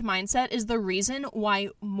exact mindset is the reason why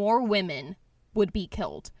more women would be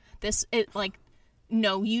killed.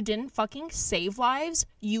 No, you didn't fucking save lives.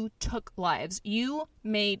 You took lives.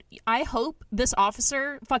 I hope this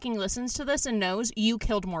officer fucking listens to this and knows you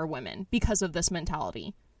killed more women because of this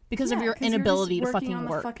mentality. Because of your inability to fucking on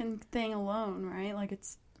work. The fucking thing alone, right? Like,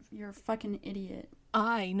 you're a fucking idiot.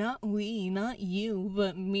 I, not we, not you,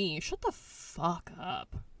 but me. Shut the fuck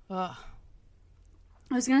up. Ugh.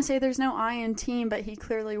 I was gonna say there's no I in team, but he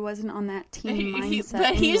clearly wasn't on that team mindset.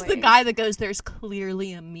 But he's the guy that goes, there's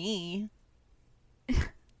clearly a me.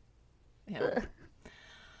 Yeah.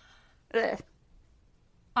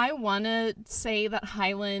 I want to say that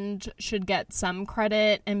Highland should get some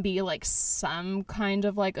credit and be, like, some kind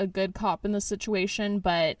of, like, a good cop in the situation,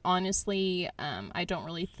 but honestly, I don't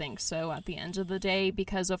really think so at the end of the day,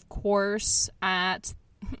 because, of course, at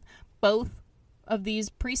both of these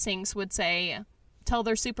precincts would tell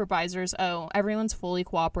their supervisors, oh, everyone's fully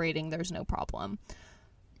cooperating, there's no problem.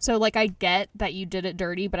 So, like, I get that you did it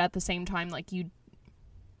dirty, but at the same time, like,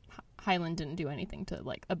 Highland didn't do anything to,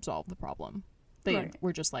 like, absolve the problem. They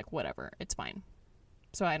were just like, whatever, it's fine.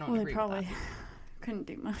 So I don't agree with that. They probably couldn't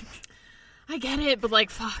do much. I get it, but, like,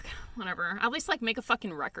 fuck, whatever. At least, like, make a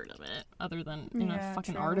fucking record of it, other than in a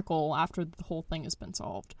fucking article after the whole thing has been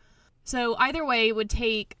solved. So either way, it would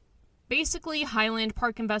take basically Highland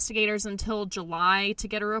Park investigators until July to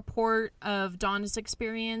get a report of Donna's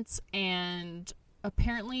experience, and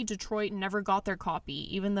apparently Detroit never got their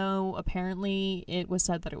copy, even though apparently it was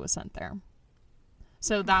said that it was sent there.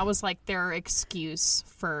 So that was, like, their excuse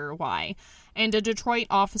for why. And a Detroit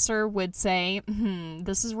officer would say,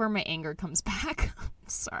 this is where my anger comes back.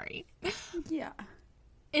 Sorry. Yeah.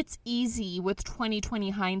 It's easy with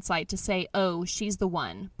 20/20 hindsight to say, oh, she's the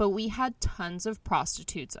one. But we had tons of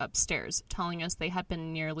prostitutes upstairs telling us they had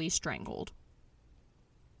been nearly strangled.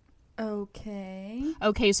 Okay.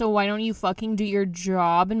 Okay, so why don't you fucking do your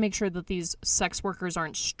job and make sure that these sex workers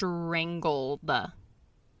aren't strangled?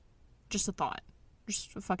 Just a thought.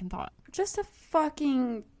 Just a fucking thought. Just a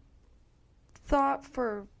fucking thought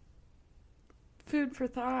for... food for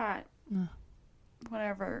thought.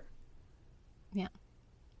 Whatever. Yeah.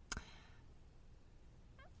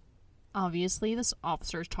 Obviously, this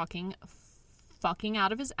officer is talking fucking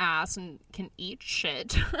out of his ass and can eat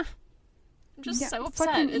shit. I'm just so upset.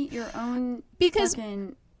 Fucking eat your own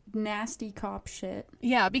fucking nasty cop shit.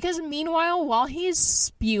 Yeah, because meanwhile, while he's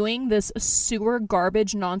spewing this sewer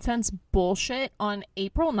garbage nonsense bullshit, on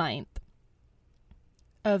April 9th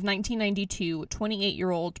of 1992,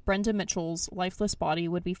 28-year-old Brenda Mitchell's lifeless body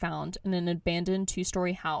would be found in an abandoned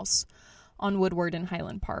 2-story house on Woodward in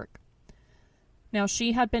Highland Park. Now,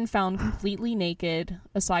 she had been found completely naked,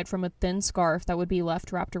 aside from a thin scarf that would be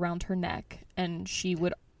left wrapped around her neck, and she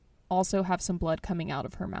would also have some blood coming out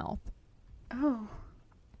of her mouth. Oh.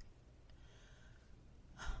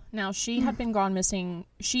 Now, she had been gone missing.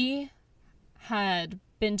 She had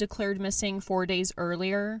been declared missing 4 days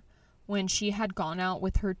earlier when she had gone out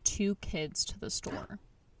with her 2 kids to the store.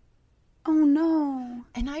 Oh, no.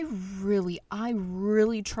 And I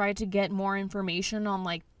really tried to get more information on,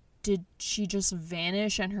 like, did she just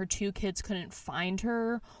vanish and her 2 kids couldn't find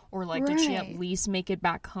her? Or, like, did she at least make it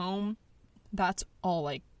back home? That's all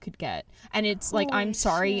I could get. And it's like, I'm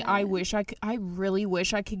sorry, shit. I really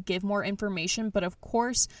wish I could give more information, but of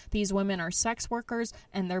course these women are sex workers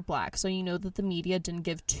and they're black, so you know that the media didn't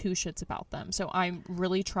give 2 shits about them. So I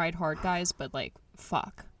really tried hard, guys, but, like,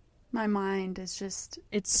 fuck. My mind is just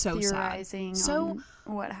it's so theorizing sad. On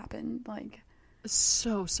what happened, like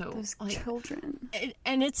those like, children.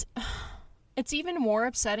 And it's even more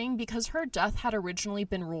upsetting because her death had originally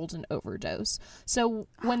been ruled an overdose. So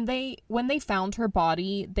when they found her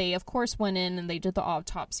body, they of course went in and they did the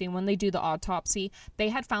autopsy. And when they do the autopsy, they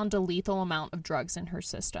had found a lethal amount of drugs in her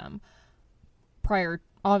system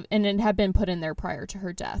and it had been put in there prior to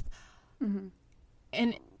her death. Mm-hmm.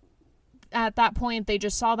 And at that point, they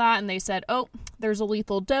just saw that and they said, oh, there's a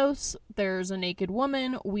lethal dose. There's a naked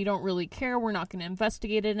woman. We don't really care. We're not going to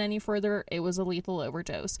investigate it any further. It was a lethal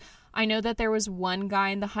overdose. I know that there was one guy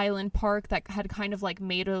in the Highland Park that had kind of like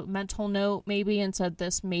made a mental note maybe and said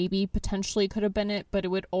this maybe potentially could have been it, but it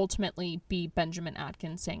would ultimately be Benjamin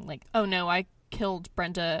Atkins saying like, oh no, I killed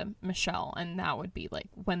Brenda Michelle. And that would be like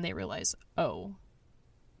when they realize, oh,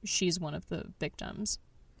 she's one of the victims.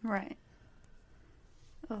 Right.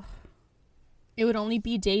 Ugh. It would only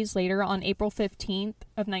be days later, on April 15th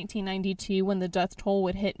of 1992, when the death toll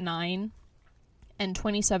would hit 9, and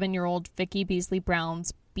 27-year-old Vicki Beasley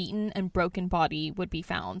Brown's beaten and broken body would be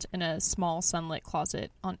found in a small sunlit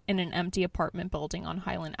closet in an empty apartment building on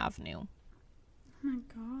Highland Avenue. Oh my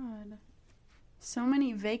God. So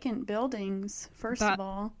many vacant buildings, first of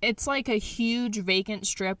all. It's like a huge vacant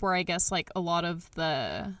strip where I guess like a lot of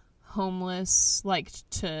the homeless liked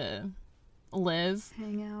to live,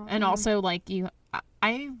 hang out, and also like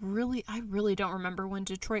I really don't remember when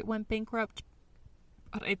Detroit went bankrupt,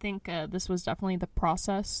 but I think this was definitely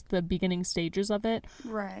the beginning stages of it,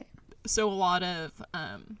 right? So a lot of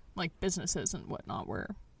like businesses and whatnot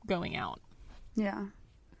were going out,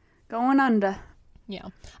 going under. Yeah,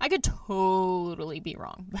 I could totally be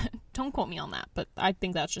wrong, but don't quote me on that, but I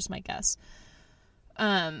think that's just my guess.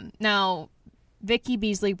 Now Vicki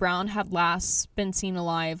Beasley Brown had last been seen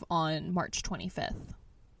alive on March 25th.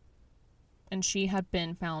 And she had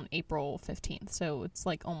been found April 15th, so it's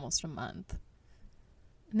like almost a month.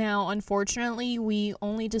 Now, unfortunately, we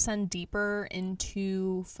only descend deeper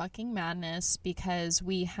into fucking madness because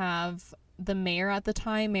we have the mayor at the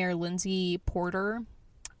time, Mayor Lindsay Porter.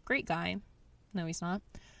 Great guy. No, he's not.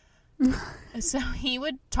 So he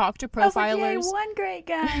would talk to profilers. I was like, yay, one great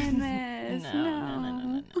guy in this.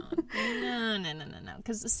 No.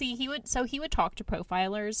 Because see, he would talk to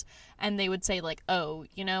profilers, and they would say like, oh,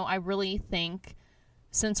 you know, I really think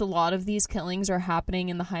since a lot of these killings are happening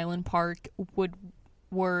in the Highland Park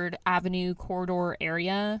Woodward Avenue corridor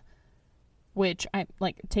area, which I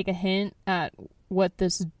like take a hint at what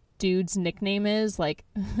this dude's nickname is, like,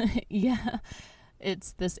 yeah.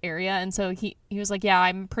 It's this area. And so he was like, yeah,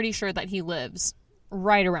 I'm pretty sure that he lives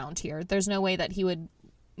right around here. There's no way that he would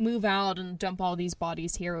move out and dump all these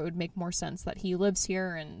bodies here. It would make more sense that he lives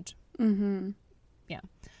here. And yeah.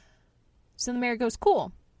 So the mayor goes,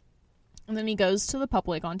 cool. And then he goes to the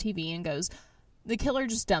public on TV and goes, the killer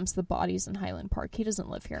just dumps the bodies in Highland Park. He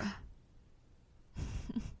doesn't live here.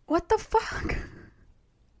 What the fuck?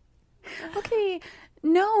 Okay.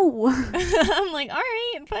 No. I'm like, all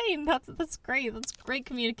right, fine. That's great. That's great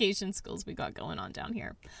communication skills we got going on down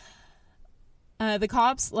here. The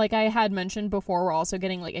cops, like I had mentioned before, were also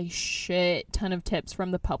getting like a shit ton of tips from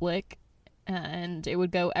the public, and it would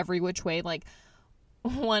go every which way. Like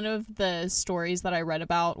one of the stories that I read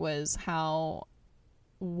about was how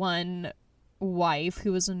one wife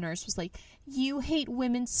who was a nurse was like, you hate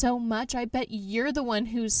women so much, I bet you're the one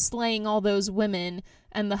who's slaying all those women.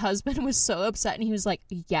 And the husband was so upset, and he was like,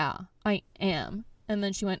 yeah, I am. And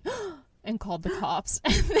then she went and called the cops.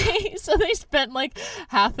 And they spent like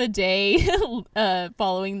half a day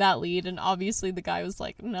following that lead, and obviously the guy was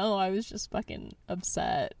like, no, I was just fucking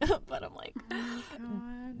upset. But I'm like, oh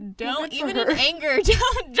don't, even in anger,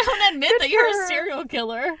 don't admit that you're a serial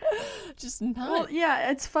killer. Just not. Well,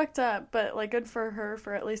 yeah, it's fucked up, but like good for her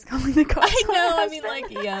for at least calling the cops. I know, I mean,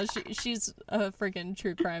 like, yeah, she's a freaking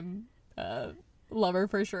true crime lover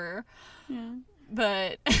for sure. Yeah.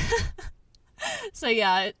 But so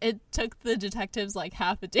yeah, it took the detectives like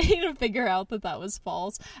half a day to figure out that was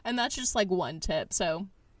false, and that's just like one tip. So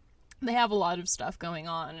they have a lot of stuff going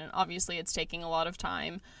on, and obviously it's taking a lot of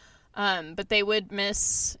time. But they would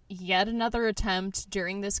miss yet another attempt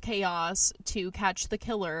during this chaos to catch the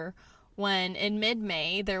killer when in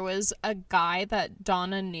mid-May there was a guy that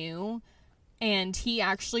Donna knew, and he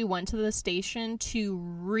actually went to the station to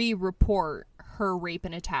re-report her rape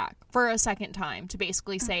and attack for a second time, to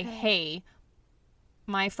basically say, hey,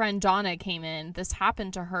 my friend Donna came in, this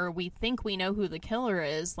happened to her, we think we know who the killer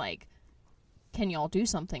is, like, can y'all do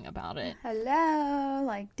something about it? Hello,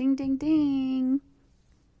 like, ding ding ding.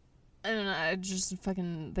 And I just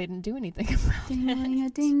fucking, they didn't do anything about ding, it. Ding a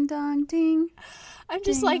ding dong ding. I'm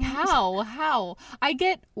just like, how? I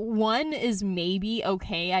get one is maybe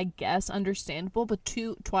okay, I guess, understandable, but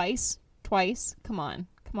twice, come on,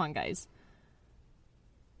 guys.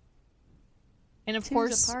 And of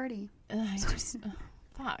course, a party.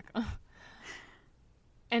 Fuck.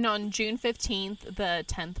 And on June 15th, the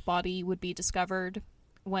 10th body would be discovered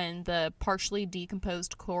when the partially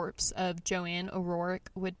decomposed corpse of Joanne O'Rourke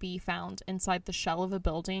would be found inside the shell of a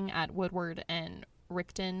building at Woodward and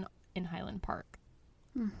Rickton in Highland Park.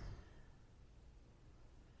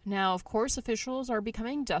 Now, of course, officials are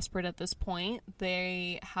becoming desperate at this point.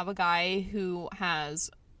 They have a guy who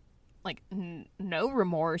has, like, no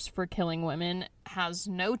remorse for killing women, has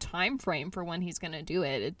no time frame for when he's going to do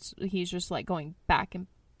it. He's just, like, going back and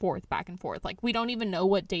forth. Like, we don't even know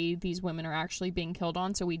what day these women are actually being killed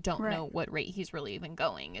on, so we don't know what rate he's really even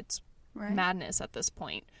going. It's madness at this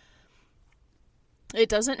point. It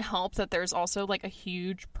doesn't help that there's also, like, a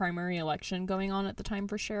huge primary election going on at the time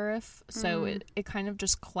for sheriff. So it kind of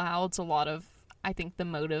just clouds a lot of, I think, the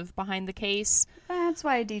motive behind the case. That's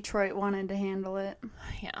why Detroit wanted to handle it.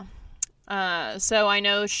 Yeah. So I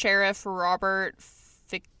know Sheriff Robert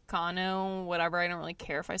Ficano, whatever, I don't really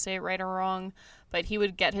care if I say it right or wrong, but he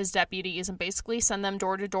would get his deputies and basically send them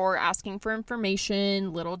door to door asking for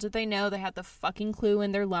information. Little did they know they had the fucking clue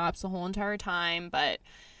in their laps the whole entire time, but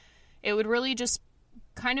it would really just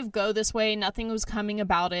kind of go this way. Nothing was coming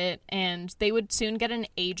about it, and they would soon get an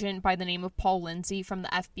agent by the name of Paul Lindsay from the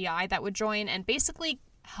FBI that would join and basically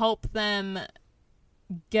help them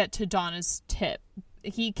get to Donna's tip.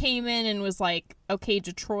 He came in and was like, okay,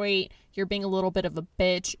 Detroit, you're being a little bit of a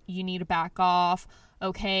bitch, you need to back off.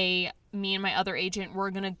 Okay, me and my other agent,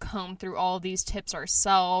 we're gonna comb through all of these tips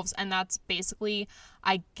ourselves. And that's basically,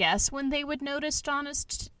 I guess, when they would notice Donna's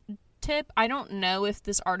tip. I don't know if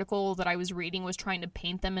this article that I was reading was trying to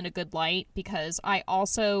paint them in a good light, because I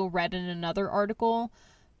also read in another article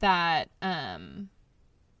that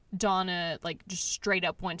Donna, like, just straight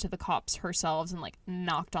up went to the cops herself and, like,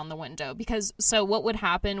 knocked on the window. Because, so what would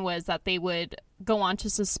happen was that they would go on to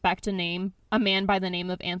suspect a man by the name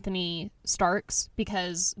of Anthony Starks,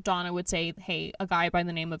 because Donna would say, hey, a guy by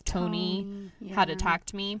the name of Tony had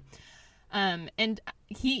attacked me. And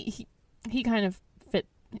he kind of fit.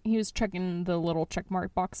 He was checking the little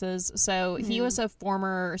checkmark boxes. So he was a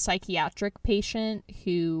former psychiatric patient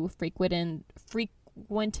who frequented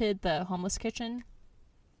the homeless kitchen.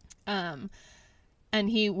 And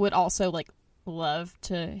he would also, like, love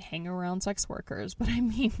to hang around sex workers, but I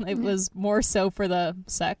mean, it was more so for the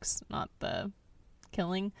sex, not the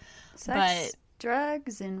killing. Sex,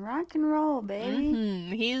 drugs, and rock and roll,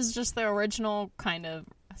 baby. He's just the original kind of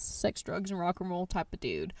sex, drugs, and rock and roll type of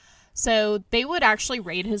dude. So they would actually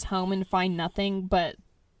raid his home and find nothing, but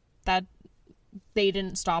that they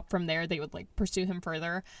didn't stop from there. They would, like, pursue him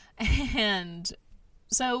further. And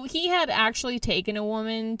so he had actually taken a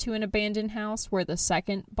woman to an abandoned house where the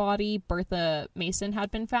second body, Bertha Mason,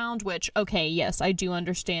 had been found, which, okay, yes, I do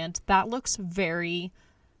understand. That looks very,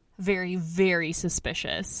 very, very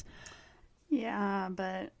suspicious. Yeah,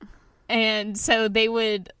 but... And so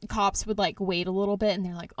cops would, like, wait a little bit, and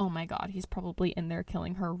they're like, oh my god, he's probably in there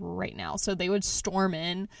killing her right now. So they would storm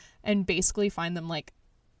in and basically find them, like,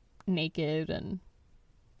 naked and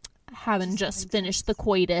having just finished the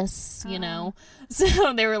coitus, you know?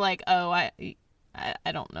 So they were like, oh, I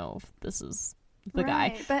don't know if this is the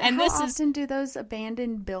guy. But and how often do those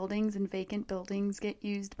abandoned buildings and vacant buildings get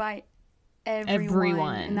used by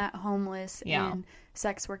everyone. In that homeless and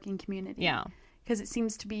sex working community? Yeah. Because it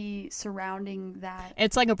seems to be surrounding that.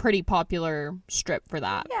 It's like a pretty popular strip for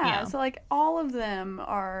that. Yeah. So, like, all of them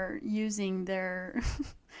are using their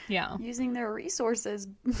using their resources.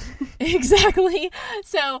 Exactly.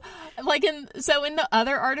 So, like, in the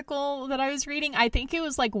other article that I was reading, I think it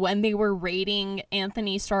was, like, when they were raiding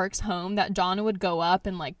Anthony Stark's home that Donna would go up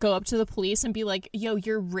to the police and be like, yo,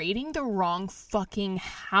 you're raiding the wrong fucking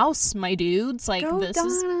house, my dudes. Like,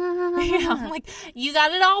 I'm like, you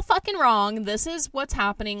got it all fucking wrong. This is what's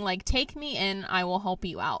happening. Like, take me in. I will help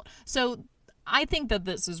you out. So I think that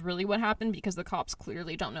this is really what happened, because the cops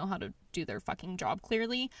clearly don't know how to do their fucking job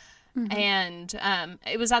clearly. And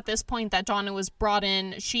it was at this point that Donna was brought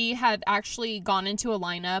in. She had actually gone into a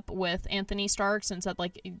lineup with Anthony Starks and said,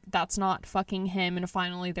 like, that's not fucking him. And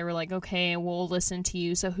finally they were like, okay, we'll listen to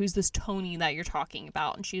you. So who's this Tony that you're talking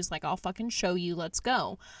about? And she's like, I'll fucking show you. Let's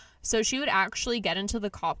go. So she would actually get into the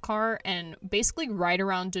cop car and basically ride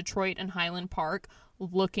around Detroit and Highland Park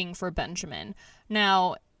looking for Benjamin.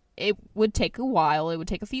 Now, it would take a while. It would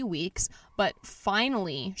take a few weeks. But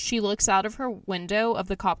finally, she looks out of her window of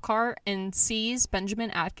the cop car and sees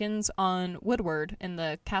Benjamin Atkins on Woodward in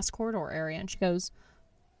the Cass Corridor area. And she goes,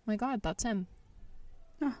 oh my God, that's him.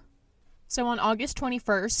 Huh. So on August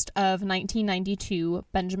 21st of 1992,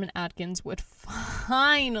 Benjamin Atkins would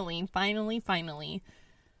finally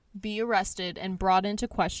be arrested and brought into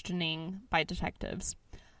questioning by detectives.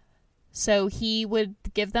 So he would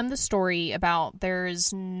give them the story about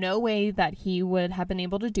there's no way that he would have been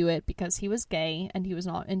able to do it because he was gay and he was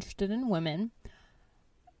not interested in women.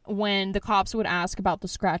 When the cops would ask about the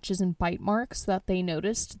scratches and bite marks that they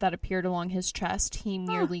noticed that appeared along his chest, he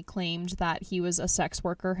merely claimed that he was a sex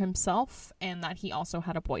worker himself and that he also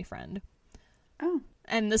had a boyfriend. Oh.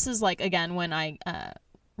 And this is, like, again, when I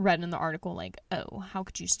read in the article, like, oh, how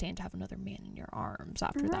could you stand to have another man in your arms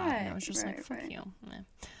after that? And I was just like, fuck you.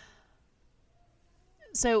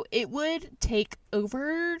 So it would take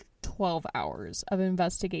over 12 hours of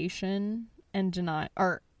investigation and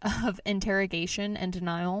interrogation and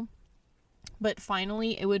denial. But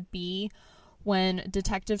finally, it would be when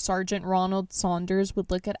Detective Sergeant Ronald Saunders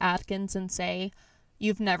would look at Atkins and say,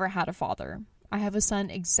 "You've never had a father. I have a son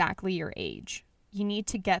exactly your age. You need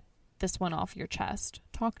to get this one off your chest.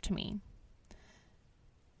 Talk to me."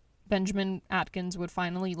 Benjamin Atkins would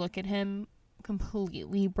finally look at him,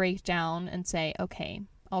 completely break down, and say, "Okay,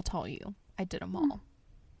 I'll tell you. I did them all."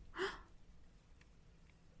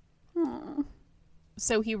 Aww.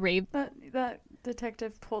 So he raved. That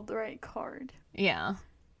detective pulled the right card. Yeah.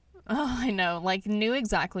 Oh, I know. Like, knew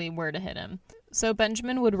exactly where to hit him. So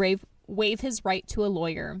Benjamin would waive his right to a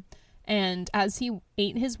lawyer. And as he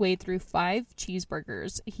ate his way through 5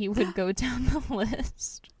 cheeseburgers, he would go down the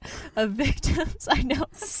list of victims. I know.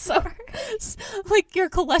 Sorry. Like your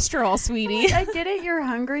cholesterol, sweetie. Like, I get it, you're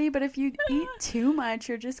hungry, but if you eat too much,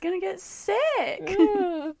 you're just going to get sick.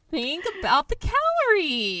 Think about the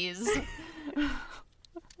calories.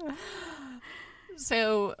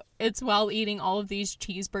 So it's while eating all of these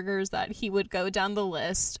cheeseburgers that he would go down the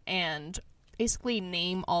list and basically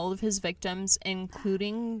name all of his victims,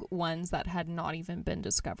 including ones that had not even been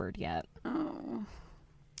discovered yet. Oh.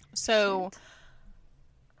 So, shit.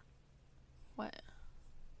 What?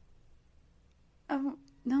 Oh,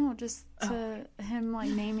 no, just to him, like,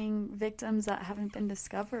 naming victims that haven't been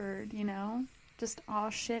discovered, you know? Just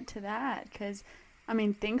all shit to that, because, I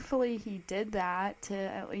mean, thankfully he did that to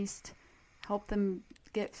at least help them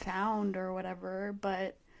get found or whatever,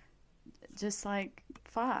 but just, like,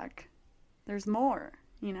 fuck. There's more,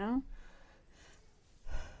 you know?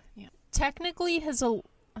 Yeah. Technically,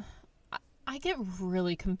 I get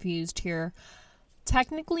really confused here.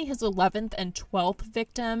 Technically, his 11th and 12th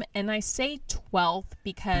victim, and I say 12th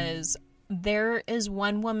because there is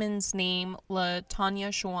one woman's name, LaTanya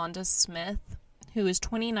Shawanda Smith, who is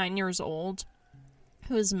 29 years old,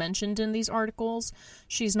 who is mentioned in these articles.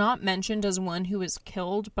 She's not mentioned as one who was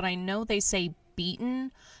killed, but I know they say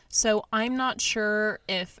beaten. So I'm not sure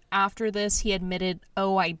if after this he admitted,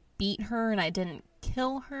 oh, I beat her and I didn't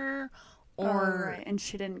kill her, or right, and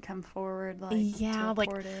she didn't come forward, like, yeah, to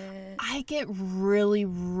report like it. I get really,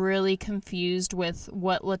 really confused with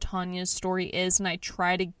what LaTanya's story is, and I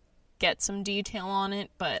try to get some detail on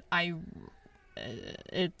it, but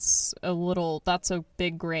it's that's a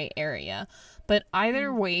big gray area. But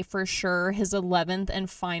either way, for sure, his 11th and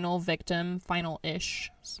final victim, final-ish,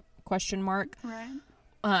 question mark,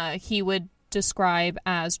 right. He would describe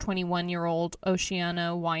as 21-year-old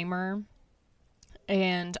Oceana Weimer.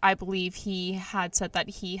 And I believe he had said that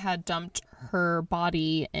he had dumped her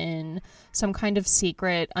body in some kind of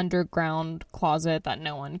secret underground closet that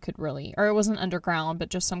no one could really, or it wasn't underground, but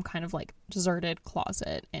just some kind of, like, deserted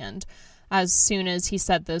closet. And as soon as he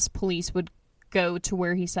said this, police would go to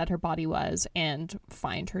where he said her body was and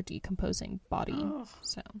find her decomposing body. Ugh.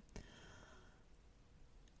 So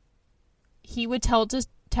he would tell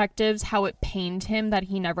detectives how it pained him that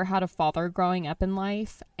he never had a father growing up in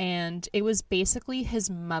life, and it was basically his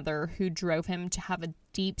mother who drove him to have a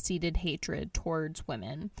deep-seated hatred towards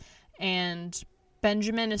women. And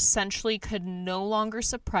Benjamin essentially could no longer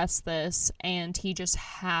suppress this, and he just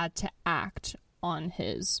had to act on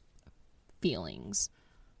his feelings.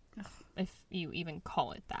 Ugh. If you even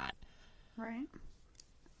call it that. Right.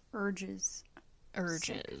 Urges.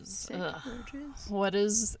 Sick urges. What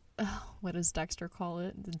does Dexter call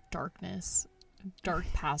it? The dark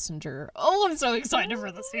passenger. Oh, I'm so excited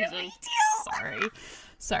for the season.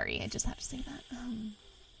 Sorry, I just had to say that.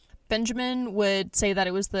 Benjamin would say that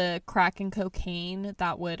it was the crack and cocaine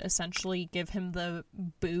that would essentially give him the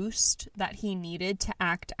boost that he needed to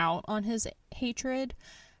act out on his hatred,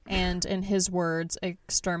 and in his words,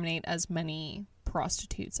 exterminate as many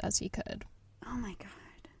prostitutes as he could. Oh my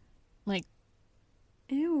god. Like,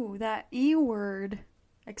 ew, that E word.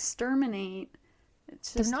 Exterminate.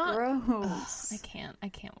 It's just gross. I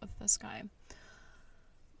can't with this guy.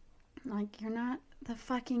 Like, you're not the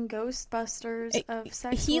fucking Ghostbusters of sex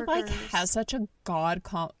workers. He, like, has such a god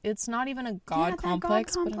it's not even a god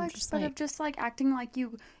complex, but I'm just of just, like, acting like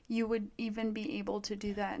you would even be able to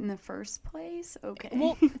do that in the first place. Okay.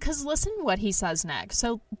 Well, because listen to what he says next.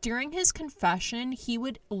 So during his confession, he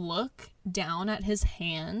would look down at his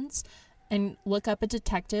hands and look up at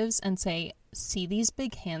detectives and say, see these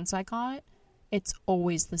big hands I got? It's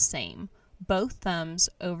always the same. Both thumbs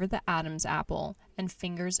over the Adam's apple and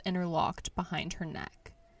fingers interlocked behind her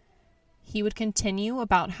neck. He would continue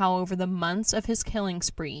about how over the months of his killing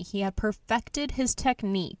spree, he had perfected his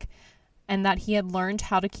technique and that he had learned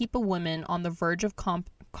how to keep a woman on the verge of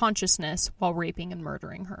consciousness while raping and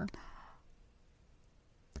murdering her.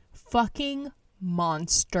 Fucking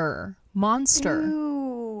monster. Monster.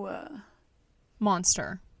 Ew.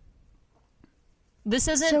 Monster. This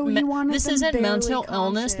isn't this isn't mental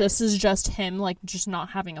illness. This is just him, like, just not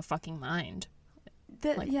having a fucking mind.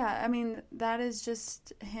 Yeah, I mean, that is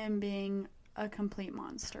just him being a complete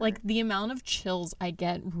monster. Like, the amount of chills I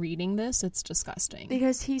get reading this, it's disgusting.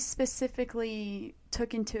 Because he specifically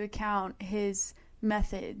took into account his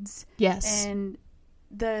methods. Yes. And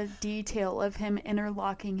the detail of him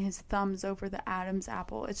interlocking his thumbs over the Adam's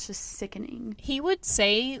apple. It's just sickening. He would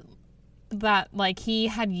say that, like, he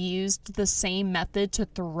had used the same method to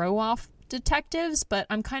throw off detectives, but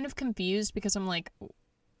I'm kind of confused because I'm like,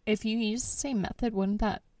 if you use the same method, wouldn't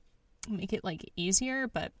that make it, like, easier?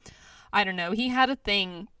 But I don't know. He had a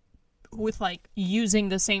thing with, like, using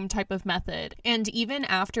the same type of method. And even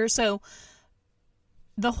after, so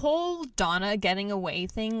the whole Donna getting away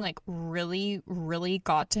thing, like, really, really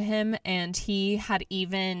got to him. And he had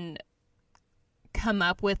even come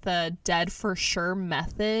up with a dead for sure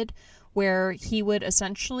method where he would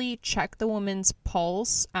essentially check the woman's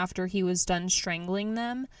pulse after he was done strangling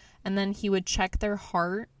them, and then he would check their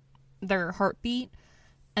heartbeat,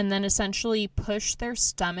 and then essentially push their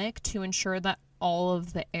stomach to ensure that all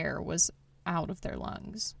of the air was out of their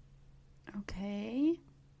lungs. Okay.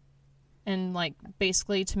 And, like,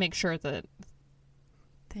 basically to make sure that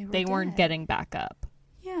they weren't dead. getting back up.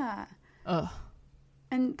 Yeah. Ugh.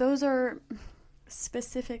 And those are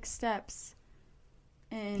specific steps.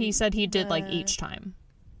 He said he did, like, each time.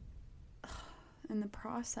 In the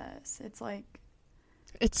process. It's like...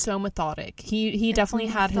 It's so methodic. He definitely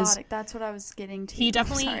had his... That's what I was getting to. He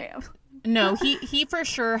definitely... Sorry. No, he for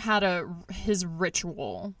sure had his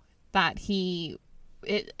ritual that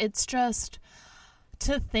it's just...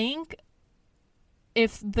 To think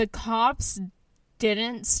if the cops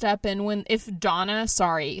didn't step in if Donna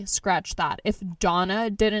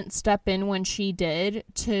didn't step in when she did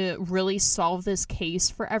to really solve this case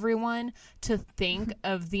for everyone, to think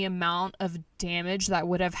of the amount of damage that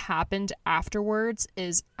would have happened afterwards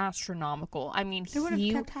is astronomical. I mean, it would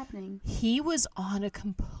have kept happening. He was on a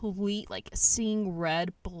complete, like, seeing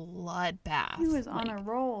red bloodbath. He was on a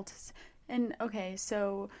roll. And, okay,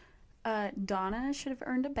 so... Donna should have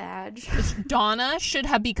earned a badge. Donna should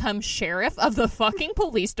have become sheriff of the fucking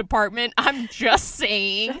police department. I'm just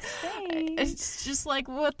saying. It's just like,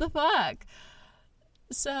 what the fuck?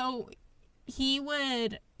 So he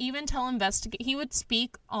would even tell he would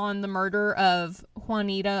speak on the murder of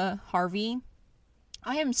Juanita Harvey.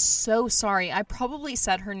 I am so sorry. I probably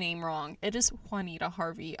said her name wrong. It is Juanita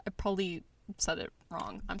Harvey. I probably said it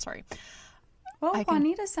wrong. I'm sorry. Well,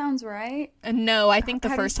 Juanita sounds right. No, I think the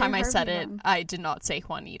first time I said it, I did not say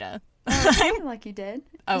Juanita. I feel like you did.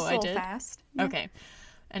 Oh, I did? Fast. Yeah. Okay.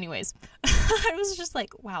 Anyways, I was just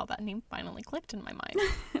like, wow, that name finally clicked in my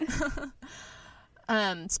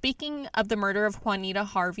mind. Speaking of the murder of Juanita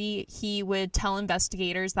Harvey, he would tell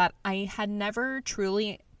investigators that I had never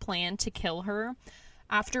truly planned to kill her.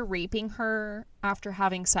 After raping her, after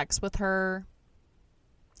having sex with her,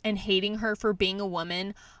 and hating her for being a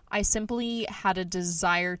woman, I simply had a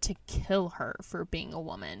desire to kill her for being a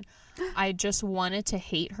woman. I just wanted to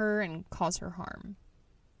hate her and cause her harm.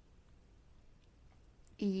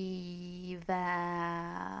 Evil.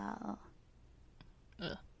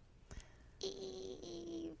 Ugh.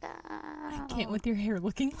 Evil. I can't with your hair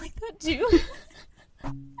looking like that too.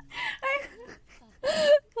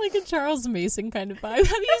 Like a Charles Mason kind of vibe. Have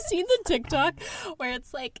you seen the TikTok where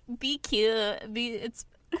it's like, be cute, it's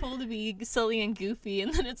cool to be silly and goofy,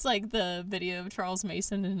 and then it's like the video of Charles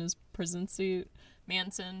Mason in his prison suit,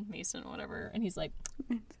 Mason, whatever, and he's like,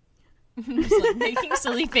 just like making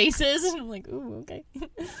silly faces, and I'm like, ooh, okay.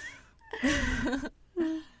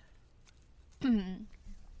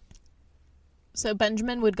 So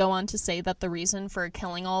Benjamin would go on to say that the reason for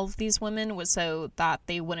killing all of these women was so that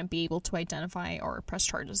they wouldn't be able to identify or press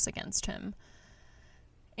charges against him.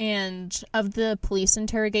 And of the police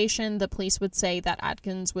interrogation, the police would say that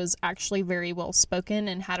Atkins was actually very well spoken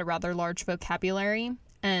and had a rather large vocabulary.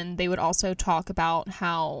 And they would also talk about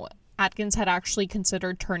how Atkins had actually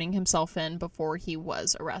considered turning himself in before he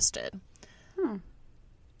was arrested.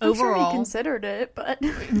 I'm sure overall, he considered it, but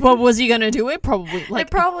what was he gonna do? It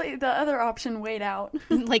probably the other option weighed out.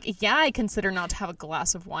 like, yeah, I consider not to have a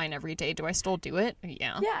glass of wine every day. Do I still do it?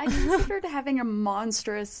 Yeah. Yeah, I considered having a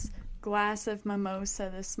monstrous glass of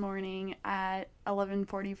mimosa this morning at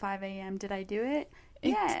 11:45 a.m. Did I do it?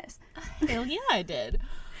 Yes. Hell yeah, I did.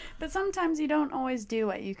 But sometimes you don't always do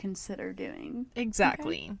what you consider doing.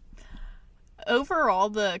 Exactly. Okay. Overall,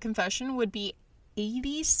 the confession would be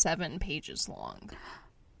 87 pages long.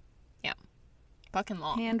 Yeah. Fucking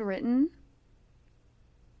long. Handwritten?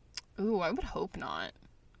 Ooh, I would hope not.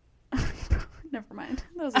 Never mind.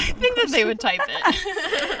 I think that they would type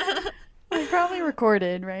it. They probably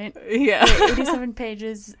recorded, right? Yeah. 87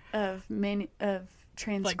 pages of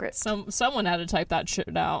transcript. Like someone had to type that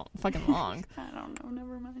shit out. Fucking long. I don't know.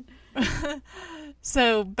 Never mind.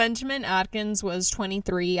 So Benjamin Atkins was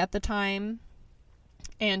 23 at the time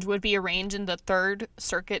and would be arraigned in the 3rd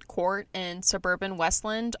Circuit Court in suburban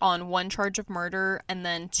Westland on 1 charge of murder and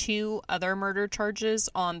then 2 other murder charges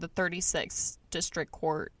on the 36th District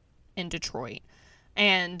Court in Detroit.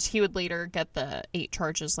 And he would later get the 8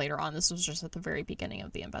 charges later on. This was just at the very beginning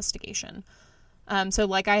of the investigation. So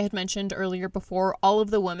like I had mentioned earlier before, all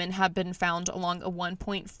of the women have been found along a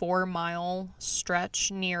 1.4 mile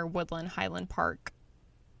stretch near Woodland Highland Park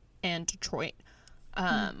in Detroit,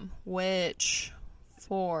 which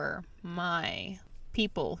for my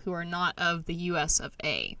people who are not of the US of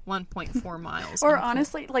A, 1.4 miles. Or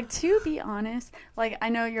honestly, like, to be honest, like, I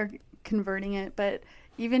know you're converting it, but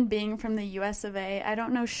even being from the US of A, I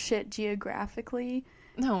don't know shit geographically.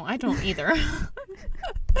 No, I don't either. Well,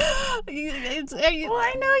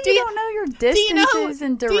 I know you don't know your distances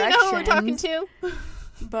and directions. Do you know who we're talking to?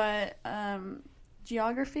 But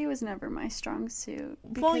geography was never my strong suit.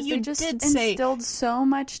 Because well, you they just did instilled so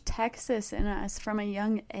much Texas in us from a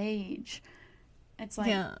young age. It's like...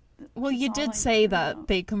 Yeah. Well, you did say that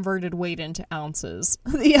they converted weight into ounces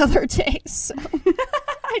the other day, so...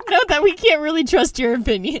 I know that we can't really trust your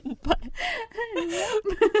opinion, but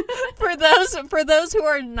for those who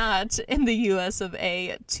are not in the US of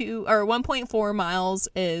A, 1.4 miles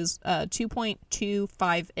is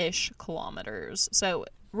 2.25-ish kilometers. So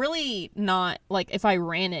really not, like, if I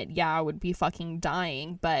ran it, yeah, I would be fucking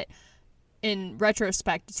dying, but in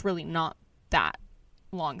retrospect, it's really not that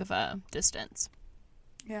long of a distance.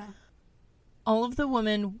 Yeah. All of the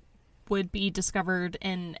women would be discovered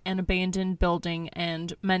in an abandoned building,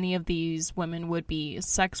 and many of these women would be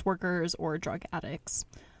sex workers or drug addicts.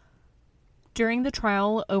 During the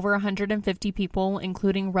trial, over 150 people,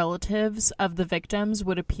 including relatives of the victims,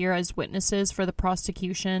 would appear as witnesses for the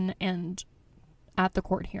prosecution and at the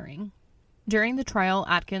court hearing. During the trial,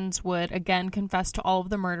 Atkins would again confess to all of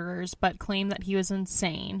the murderers, but claim that he was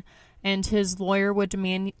insane, and his lawyer would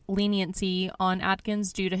demand leniency on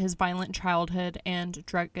Atkins due to his violent childhood and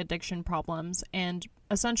drug addiction problems, and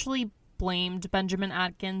essentially blamed Benjamin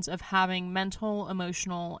Atkins of having mental,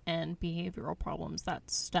 emotional, and behavioral problems that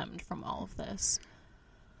stemmed from all of this.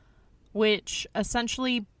 Which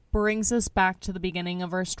essentially brings us back to the beginning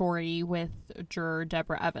of our story with juror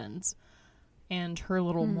Deborah Evans and her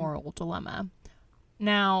little moral dilemma.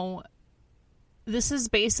 Now, this is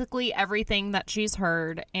basically everything that she's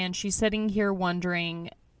heard, and she's sitting here wondering,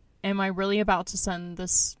 am I really about to send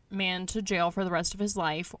this man to jail for the rest of his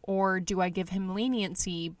life, or do I give him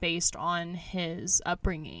leniency based on his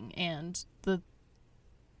upbringing and the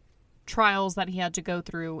trials that he had to go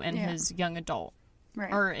through in his young adult,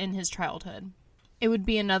 or in his childhood? It would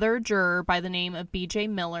be another juror by the name of B.J.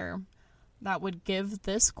 Miller that would give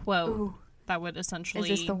this quote. Ooh. That would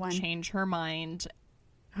essentially change her mind.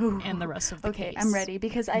 Ooh. And the rest of the case. Okay, I'm ready,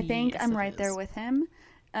 because I think I'm right there with him.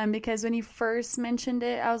 Because when you first mentioned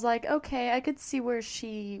it, I was like, okay, I could see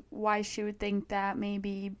why she would think that,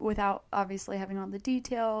 maybe without obviously having all the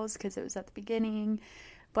details, because it was at the beginning.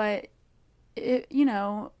 But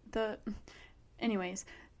anyways,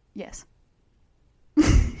 yes.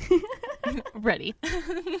 Ready.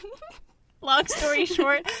 Long story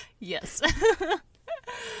short, yes.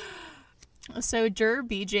 So juror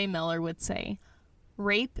B.J. Miller would say,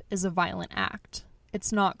 rape is a violent act.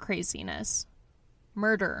 It's not craziness.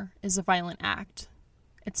 Murder is a violent act.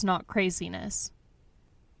 It's not craziness.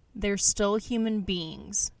 They're still human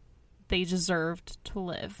beings. They deserved to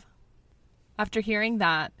live. After hearing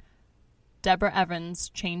that, Deborah Evans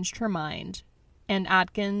changed her mind, and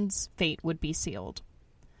Atkins' fate would be sealed.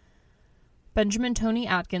 Benjamin Tony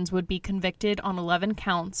Atkins would be convicted on 11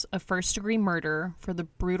 counts of first-degree murder for the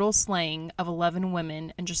brutal slaying of 11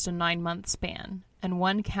 women in just a 9-month span, and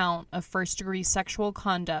 1 count of first-degree sexual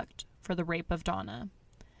conduct for the rape of Donna.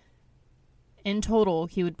 In total,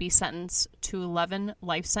 he would be sentenced to 11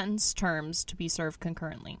 life sentence terms to be served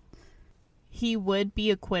concurrently. He would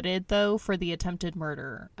be acquitted, though, for the attempted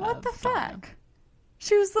murder What the of Donna. fuck?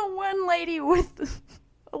 She was the one lady with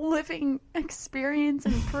a living experience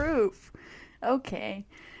and proof. Okay.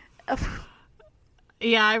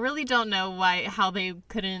 Yeah, I really don't know how they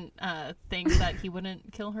couldn't think that he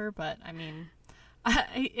wouldn't kill her, but I mean,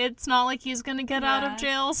 it's not like he's gonna get out of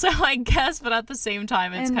jail, so I guess. But at the same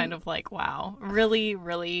time, it's kind of like, wow, really,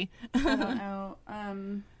 really. I don't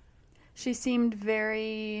know. She seemed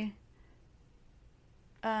very,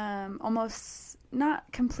 almost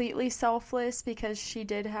not completely selfless, because she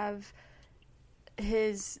did have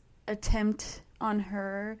his attempt on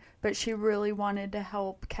her, but she really wanted to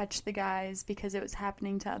help catch the guys because it was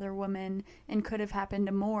happening to other women and could have happened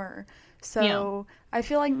to more. So I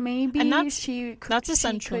feel like maybe she could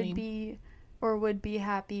be or would be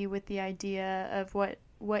happy with the idea of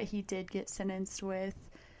what he did get sentenced with.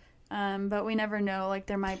 But we never know. Like,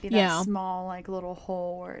 there might be that small, like, little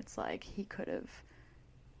hole where it's like he could have.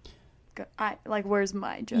 Where's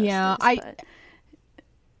my justice? Yeah,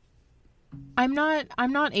 I'm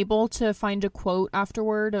not able to find a quote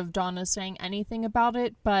afterward of Donna saying anything about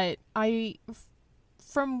it, but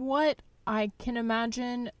from what I can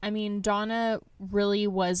imagine, I mean, Donna really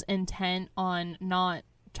was intent on not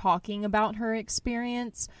talking about her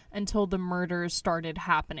experience until the murders started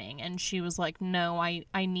happening, and she was like, no,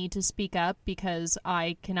 I need to speak up because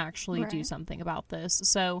I can actually do something about this.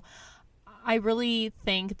 So I really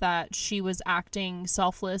think that she was acting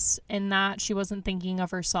selfless in that she wasn't thinking of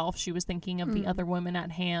herself. She was thinking of the other women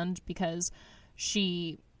at hand, because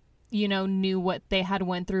she, knew what they had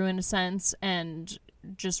went through in a sense and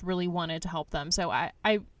just really wanted to help them. So I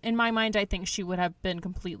in my mind, I think she would have been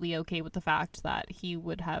completely okay with the fact that he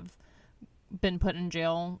would have been put in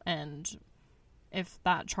jail. And if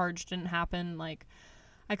that charge didn't happen, like,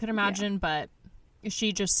 I could imagine, but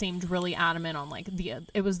she just seemed really adamant on, like,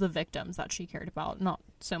 it was the victims that she cared about, not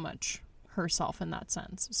so much herself in that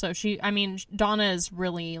sense. So Donna is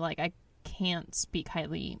really, like, I can't speak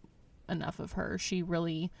highly enough of her. She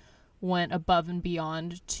really went above and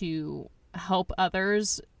beyond to help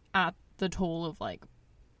others at the toll of, like,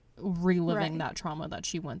 reliving that trauma that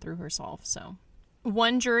she went through herself. So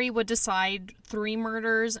one jury would decide 3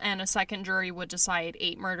 murders and a second jury would decide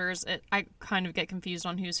 8 murders. I kind of get confused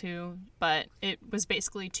on who's who, but it was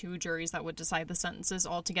basically 2 juries that would decide the sentences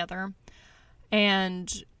altogether.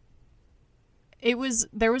 And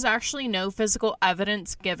there was actually no physical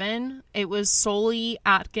evidence given. It was solely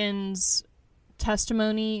Atkins'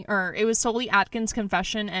 testimony, or it was solely Atkins'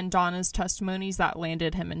 confession and Donna's testimonies that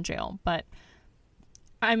landed him in jail. But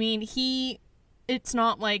I mean, it's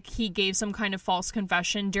not like he gave some kind of false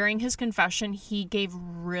confession. During his confession, he gave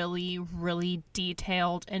really, really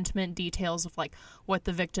detailed, intimate details of, like, what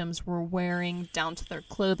the victims were wearing, down to their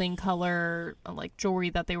clothing color, like, jewelry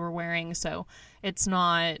that they were wearing. So it's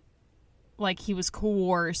not like he was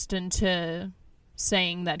coerced into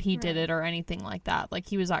saying that he did it or anything like that. Like,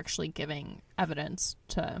 he was actually giving evidence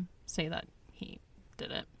to say that he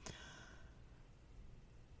did it.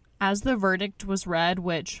 As the verdict was read,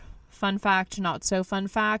 which, fun fact, not so fun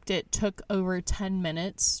fact, it took over 10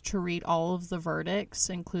 minutes to read all of the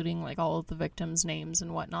verdicts, including, like, all of the victims' names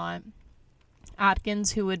and whatnot.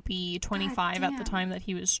 Atkins, who would be 25 at the time that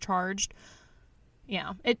he was charged.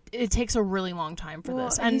 Yeah, it takes a really long time for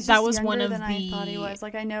this. And that was one of the... I thought he was.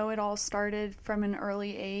 Like, I know it all started from an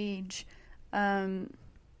early age.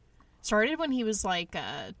 Started when he was, like,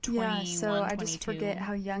 21, yeah, so 22. I just forget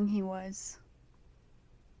how young he was.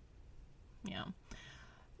 Yeah.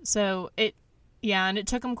 So and it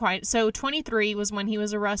took him so 23 was when he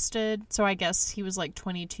was arrested. So I guess he was like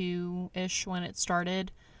 22-ish when it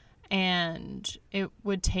started. And it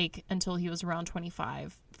would take until he was around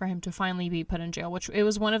 25 for him to finally be put in jail, which it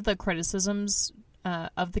was one of the criticisms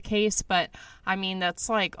of the case. But I mean, that's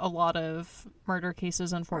like a lot of murder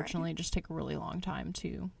cases, unfortunately, just take a really long time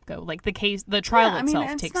to go. Like the trial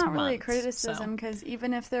itself takes months. It's not really criticism, because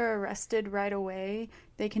even if they're arrested right away,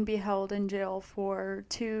 they can be held in jail for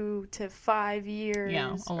 2 to 5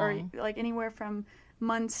 years, or like anywhere from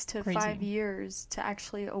months to 5 years to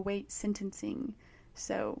actually await sentencing.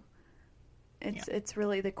 So it's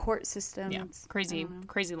really the court system. Yeah, crazy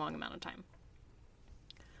long amount of time.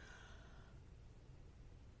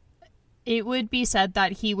 It would be said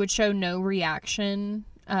that he would show no reaction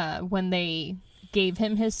when they gave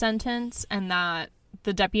him his sentence, and that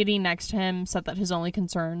the deputy next to him said that his only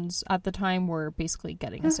concerns at the time were basically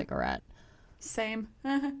getting a cigarette. Same.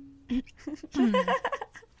 Yeah. And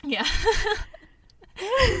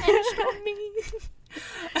show me.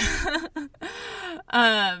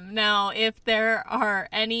 Now, if there are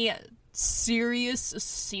any serious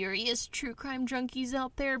true crime junkies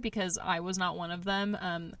out there, because I was not one of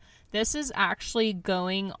them, this is actually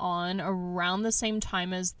going on around the same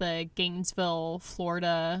time as the Gainesville,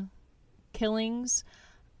 Florida killings.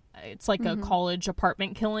 It's like a college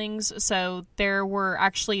apartment killings. So there were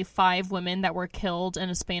actually 5 women that were killed in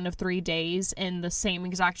a span of 3 days in the same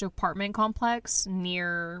exact apartment complex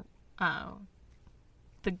near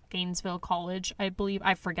the Gainesville College, I believe.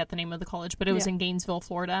 I forget the name of the college, but it was in Gainesville,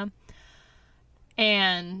 Florida.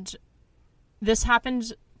 And this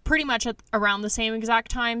happened pretty much at around the same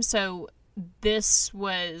exact time. So this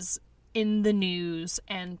was in the news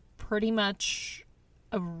and pretty much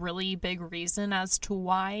a really big reason as to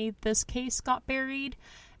why this case got buried.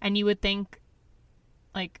 And you would think,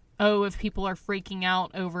 like, oh, if people are freaking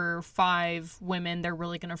out over 5 women, they're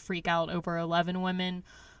really going to freak out over 11 women.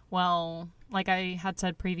 Well, like I had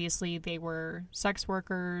said previously, they were sex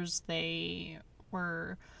workers. They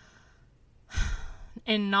were,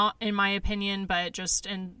 and not in my opinion, but just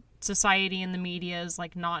in society and the media, is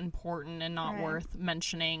like not important and not worth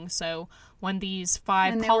mentioning. So when these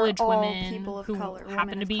 5 college women who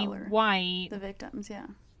happen to be white, the victims,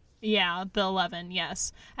 yeah, the 11,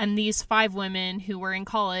 yes, and these 5 women who were in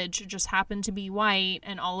college just happened to be white,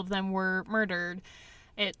 and all of them were murdered.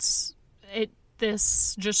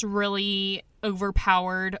 This just really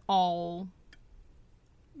overpowered all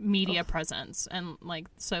media presence, and like,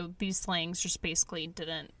 so these slangs just basically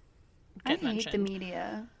didn't get mentioned. I hate the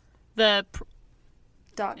media.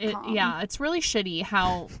 .com. Yeah, it's really shitty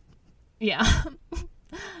how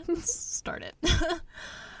start it.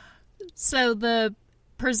 So the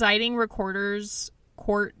presiding recorder's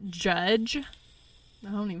court judge, I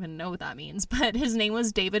don't even know what that means, but his name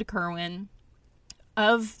was David Kerwin.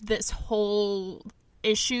 Of this whole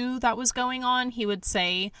issue that was going on, he would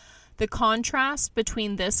say, the contrast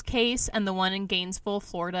between this case and the one in Gainesville,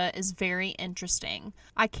 Florida is very interesting.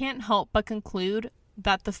 I can't help but conclude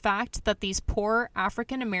that the fact that these poor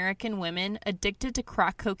African American women addicted to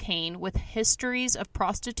crack cocaine with histories of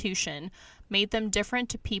prostitution made them different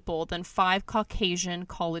to people than 5 Caucasian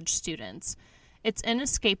college students. It's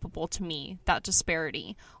inescapable to me, that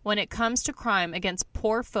disparity. When it comes to crime against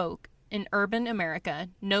poor folk in urban America,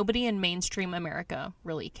 nobody in mainstream America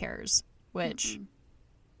really cares. Which,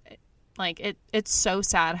 it's so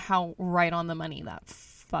sad how right on the money that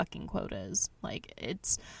fucking quote is. Like,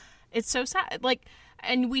 it's so sad. Like,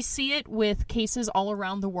 and we see it with cases all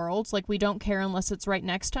around the world. Like, we don't care unless it's right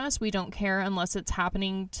next to us. We don't care unless it's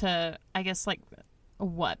happening to, I guess, like,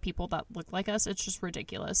 people that look like us. It's just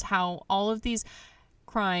ridiculous how all of these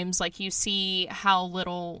crimes, like, you see how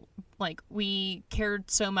little, like, we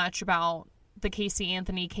cared so much about the Casey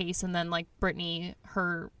Anthony case, and then, like, Brittany,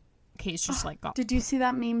 her case just, like, got... Did you see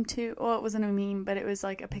that meme, too? Well, it wasn't a meme, but it was,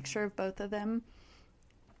 like, a picture of both of them.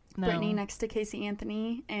 No. Brittany next to Casey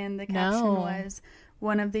Anthony, and the caption was,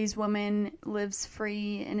 one of these women lives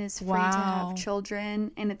free and is free to have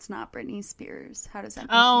children, and it's not Britney Spears. How does that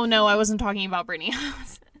make you no, feel? I wasn't talking about Britney.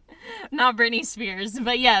 Not Britney Spears,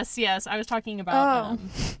 but yes, I was talking about...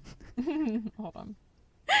 hold on.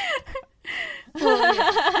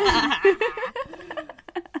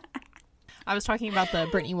 I was talking about the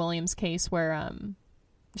Brittany Williams case where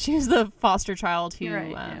she was the foster child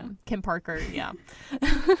who Kim Parker,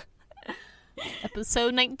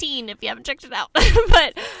 episode 19 if you haven't checked it out.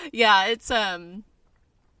 But yeah, it's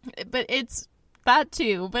but it's that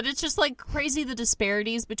too, but it's just like crazy, the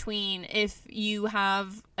disparities between if you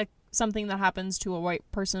have something that happens to a white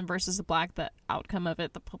person versus a black, the outcome of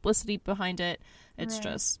it, the publicity behind it, it's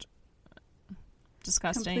just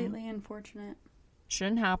disgusting. Completely unfortunate.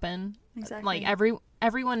 Shouldn't happen. Exactly. Like,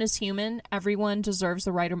 everyone is human. Everyone deserves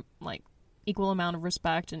the right, like, equal amount of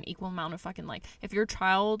respect and equal amount of fucking, like, if your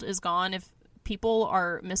child is gone, if people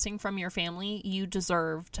are missing from your family, you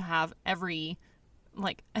deserve to have every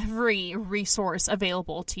resource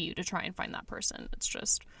available to you to try and find that person. It's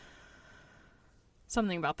just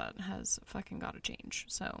something about that has fucking got to change.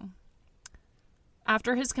 So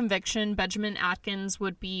after his conviction, Benjamin Atkins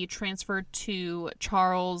would be transferred to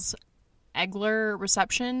Charles Egler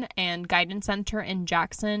Reception and Guidance Center in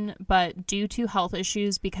Jackson, but due to health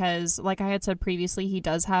issues, because like I had said previously, he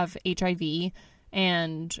does have HIV,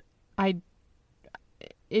 and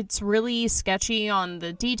it's really sketchy on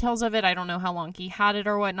the details of it. I don't know how long he had it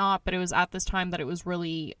or whatnot, but it was at this time that it was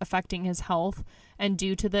really affecting his health, and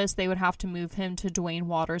due to this, they would have to move him to Duane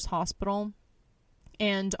Waters Hospital.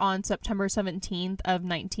 And on September 17th of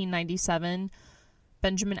 1997,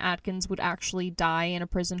 Benjamin Atkins would actually die in a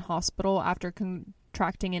prison hospital after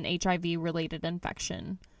contracting an HIV-related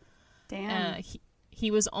infection. Damn.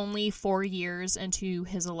 He was only 4 years into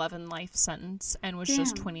his 11 life sentence and was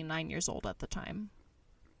just 29 years old at the time.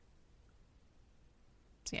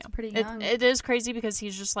 So, yeah. It's pretty young. It is crazy because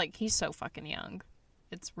he's just, like, he's so fucking young.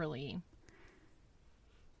 It's really...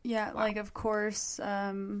 Yeah, wow. Like, of course,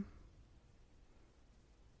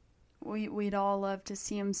 we'd all love to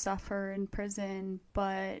see him suffer in prison,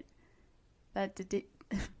 but that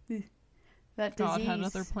that God disease had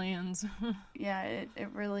other plans. Yeah, it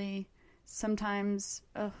really sometimes,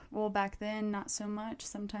 well, back then not so much.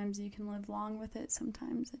 Sometimes you can live long with it,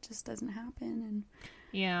 sometimes it just doesn't happen, and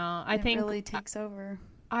yeah, I think it really takes over.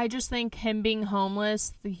 I just think him being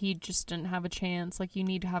homeless, he just didn't have a chance. Like, you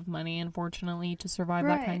need to have money, unfortunately, to survive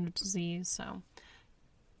that kind of disease. So,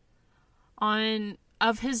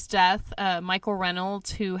 of his death, Michael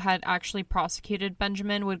Reynolds, who had actually prosecuted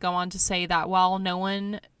Benjamin, would go on to say that while no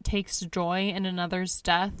one takes joy in another's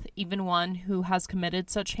death, even one who has committed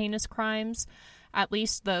such heinous crimes, at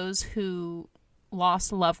least those who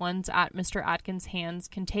lost loved ones at Mr. Atkins' hands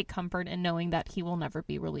can take comfort in knowing that he will never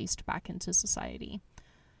be released back into society.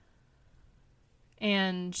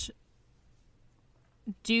 And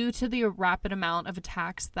due to the rapid amount of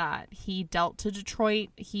attacks that he dealt to Detroit,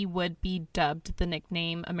 he would be dubbed the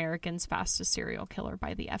nickname America's Fastest Serial Killer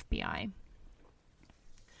by the FBI.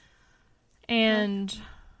 And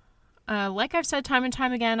like I've said time and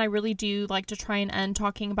time again, I really do like to try and end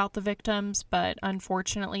talking about the victims, but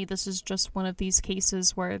unfortunately this is just one of these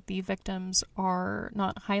cases where the victims are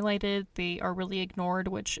not highlighted. They are really ignored,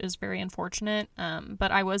 which is very unfortunate.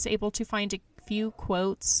 But I was able to find a few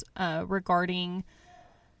quotes regarding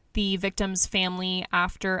the victim's family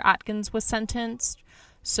after Atkins was sentenced.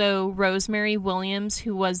 So Rosemary Williams,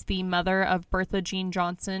 who was the mother of Bertha Jean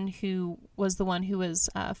Johnson, who was the one who was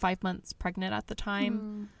 5 months pregnant at the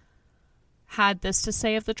time, had this to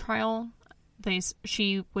say of the trial.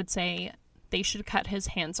 She would say, "They should cut his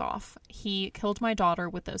hands off. He killed my daughter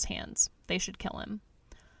with those hands. They should kill him."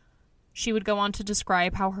 She would go on to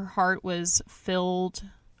describe how her heart was filled,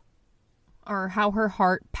 or how her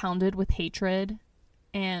heart pounded with hatred,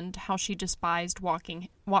 and how she despised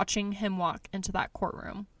watching him walk into that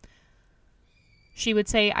courtroom. She would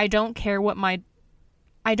say, I don't care what my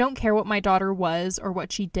daughter was or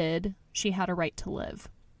what she did. She had a right to live."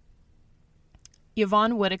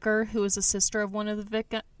 Yvonne Whitaker, who was a sister of one of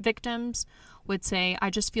the victims, would say, "I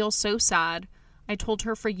just feel so sad. I told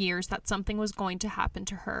her for years that something was going to happen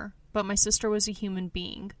to her, but my sister was a human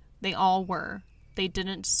being. They all were. They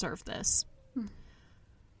didn't deserve this."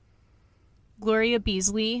 Gloria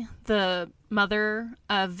Beasley, the mother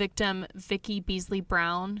of victim Vicki Beasley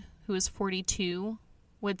Brown, who was 42,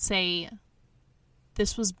 would say,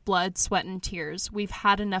 "This was blood, sweat, and tears. We've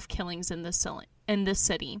had enough killings in this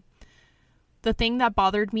city. The thing that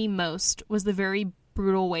bothered me most was the very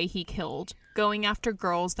brutal way he killed, going after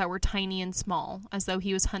girls that were tiny and small, as though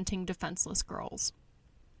he was hunting defenseless girls."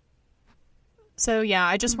 So yeah,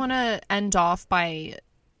 I just want to end off by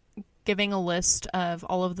giving a list of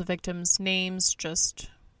all of the victims' names just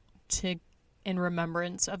in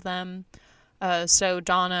remembrance of them. So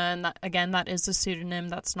Donna, and that is a pseudonym.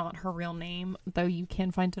 That's not her real name, though you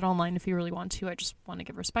can find it online if you really want to. I just want to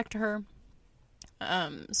give respect to her.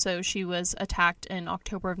 So she was attacked in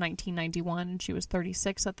October of 1991, and she was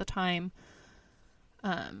 36 at the time.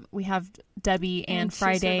 We have Debbie Ann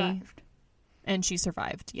Friday. And she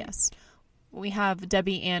survived, yes. We have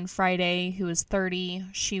Debbie Ann Friday, who is 30.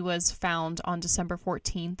 She was found on December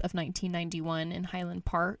 14th of 1991 in Highland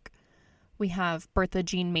Park. We have Bertha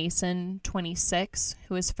Jean Mason, 26,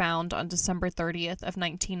 who was found on December 30th of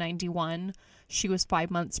 1991. She was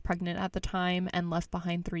 5 months pregnant at the time and left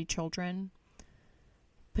behind 3 children.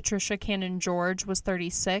 Patricia Cannon George was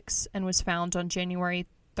 36 and was found on January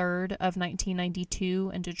 3rd of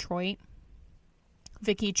 1992 in Detroit.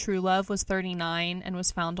 Vicki Truelove was 39 and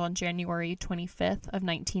was found on January 25th of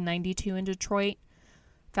 1992 in Detroit.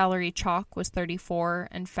 Valerie Chalk was 34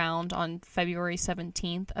 and found on February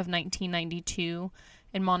 17th of 1992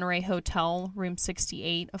 in Monterey Hotel, room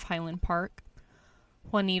 68 of Highland Park.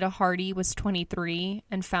 Juanita Hardy was 23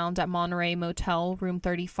 and found at Monterey Motel, room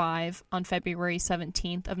 35 on February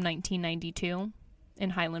 17th of 1992 in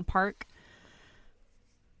Highland Park.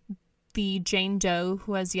 The Jane Doe,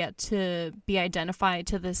 who has yet to be identified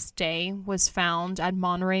to this day, was found at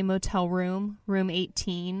Monterey Motel room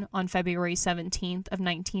 18 on February 17th of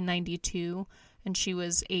 1992, and she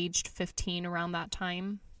was aged 15 around that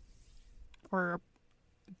time, or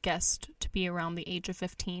guessed to be around the age of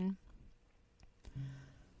 15.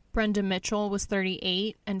 Brenda Mitchell was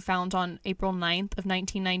 38 and found on April 9th of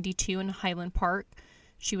 1992 in Highland Park.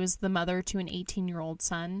 She was the mother to an 18-year-old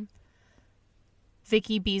son.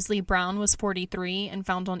 Vicky Beasley Brown was 43 and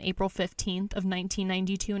found on April 15th of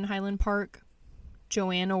 1992 in Highland Park.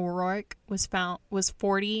 Joanna O'Rourke was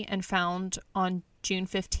 40 and found on June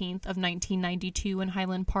 15th of 1992 in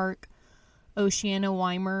Highland Park. Oceana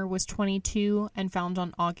Weimer was 22 and found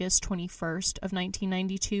on August 21st of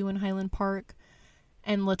 1992 in Highland Park.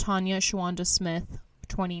 And Latanya Shawanda Smith,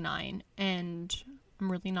 29. And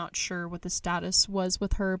I'm really not sure what the status was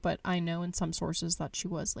with her, but I know in some sources that she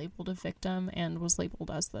was labeled a victim and was labeled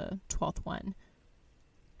as the 12th one.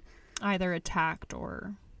 Either attacked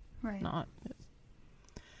or not.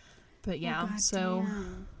 But yeah,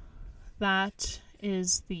 that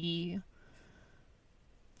is the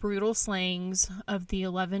brutal slayings of the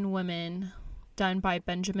 11 women done by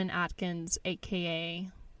Benjamin Atkins, aka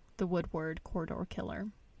the Woodward Corridor Killer.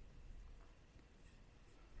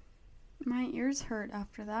 My ears hurt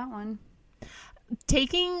after that one.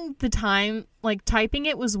 Taking the time, like typing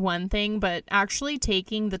it was one thing, but actually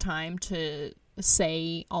taking the time to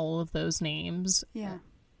say all of those names. Yeah.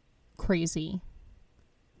 Crazy.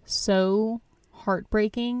 So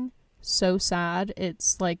heartbreaking, so sad.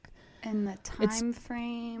 It's like, and the time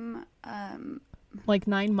frame, like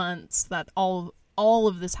 9 months that all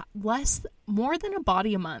of this, more than a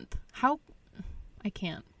body a month. How? I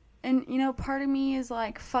can't. And, you know, part of me is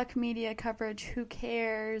like, fuck media coverage, who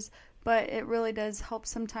cares? But it really does help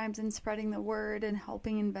sometimes in spreading the word and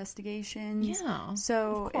helping investigations. Yeah,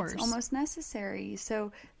 so of course. It's almost necessary.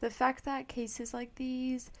 So the fact that cases like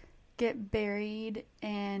these get buried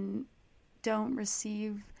and don't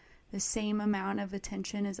receive the same amount of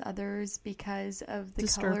attention as others because of the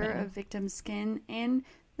color of victim's skin and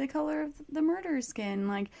the color of the murderer's skin,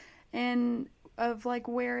 like, and of like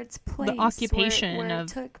where it's placed, the occupation where of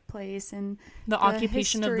it took place, and the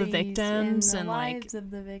occupation of the victims and the like lives of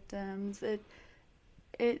the victims.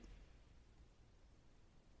 It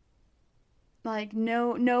like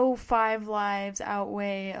no 5 lives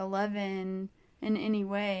outweigh 11 in any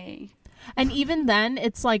way. And even then,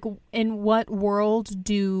 it's like, in what world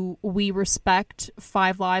do we respect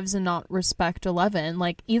 5 lives and not respect 11?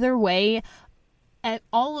 Like, either way,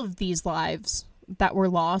 all of these lives that were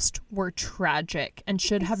lost were tragic and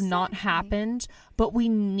should have not happened. But we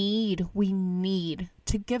need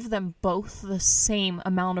to give them both the same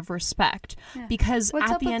amount of respect. Yeah. Because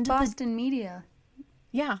what's at up the with end Boston of the media?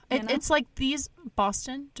 Yeah, it's like these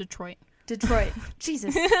Detroit.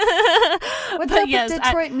 Jesus. What's up with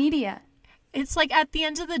Detroit media? It's like, at the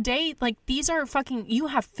end of the day, like, these are fucking, you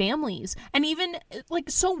have families. And even, like,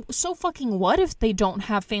 so fucking what if they don't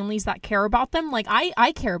have families that care about them? Like,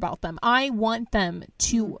 I care about them. I want them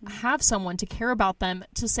to have someone to care about them,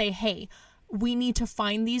 to say, hey, we need to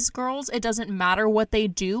find these girls. It doesn't matter what they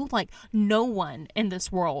do. Like, no one in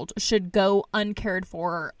this world should go uncared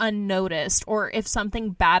for or unnoticed, or if something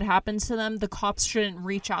bad happens to them, the cops shouldn't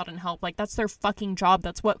reach out and help. Like, that's their fucking job.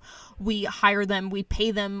 That's what we hire them. We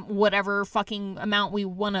pay them whatever fucking amount we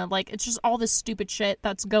want to. Like, it's just all this stupid shit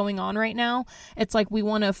that's going on right now. It's like, we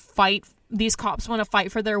want to fight. These cops want to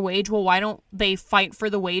fight for their wage. Well, why don't they fight for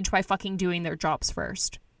the wage by fucking doing their jobs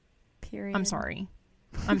first? Period. I'm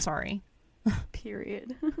sorry.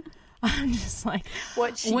 Period. I'm just like,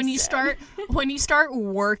 what she when said. you start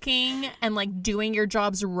working and like doing your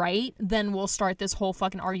jobs right, then we'll start this whole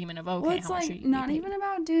fucking argument of, okay, well, it's how much like, should you not be paid? even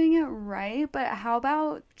about doing it right, but how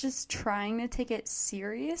about just trying to take it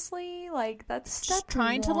seriously? Like, that's step just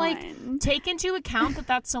trying to like take into account that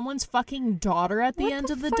that's someone's fucking daughter at the end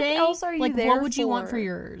of the day. Else are you like, there what would you for? want for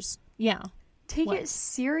yours? Yeah, take it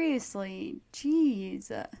seriously.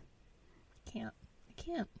 Jeez, I can't.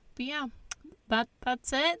 But yeah.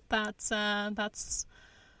 That's it. That's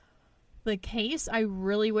the case. I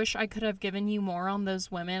really wish I could have given you more on those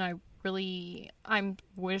women. I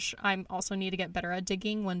also need to get better at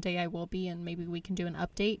digging. One day I will be, and maybe we can do an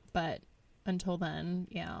update. But until then,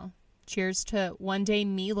 yeah. Cheers to one day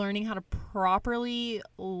me learning how to properly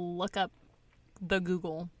look up the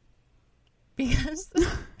Google. Because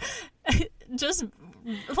just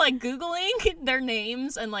like Googling their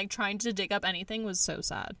names and like trying to dig up anything was so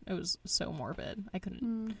sad. It was so morbid. I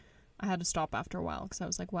couldn't. I had to stop after a while because I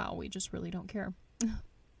was like, wow, we just really don't care.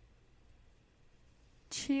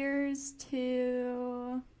 Cheers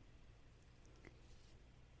to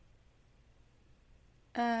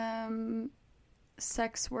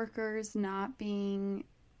sex workers not being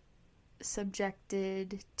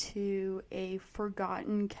subjected to a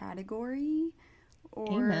forgotten category,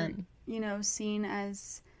 or Amen. You know, seen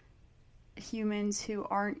as humans who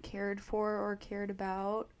aren't cared for or cared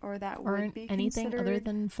about, or that would be anything other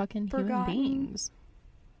than fucking forgotten. Human beings.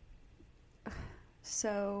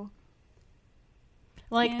 So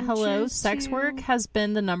Like, And hello, choose sex to- work has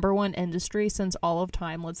been the #1 industry since all of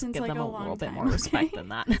time. Let's Since, give like, them a a long little bit time, more respect than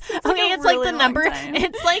that. Okay, a it's like really the long number. time.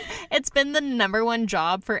 It's been the #1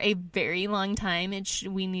 job for a very long time.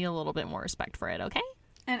 We need a little bit more respect for it. Okay.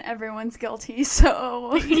 And everyone's guilty,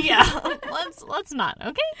 so Yeah, let's not,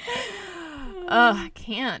 okay?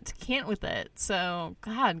 Can't with it. So,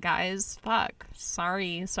 God, guys, fuck.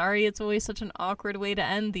 Sorry, it's always such an awkward way to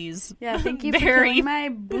end these. yeah. Thank you for killing my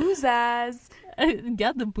booze ass.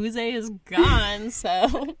 Yeah, the booze is gone.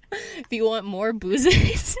 So, if you want more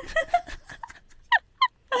boozes,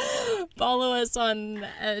 follow us on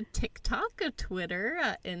TikTok,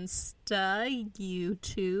 Twitter, Insta,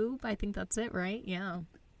 YouTube. I think that's it, right? Yeah.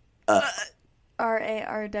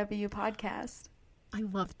 RARW podcast. I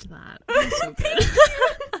loved that. That was so good.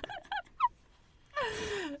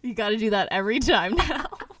 You got to do that every time now.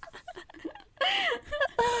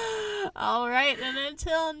 All right, and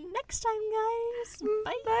until next time, guys.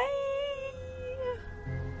 Bye. Bye.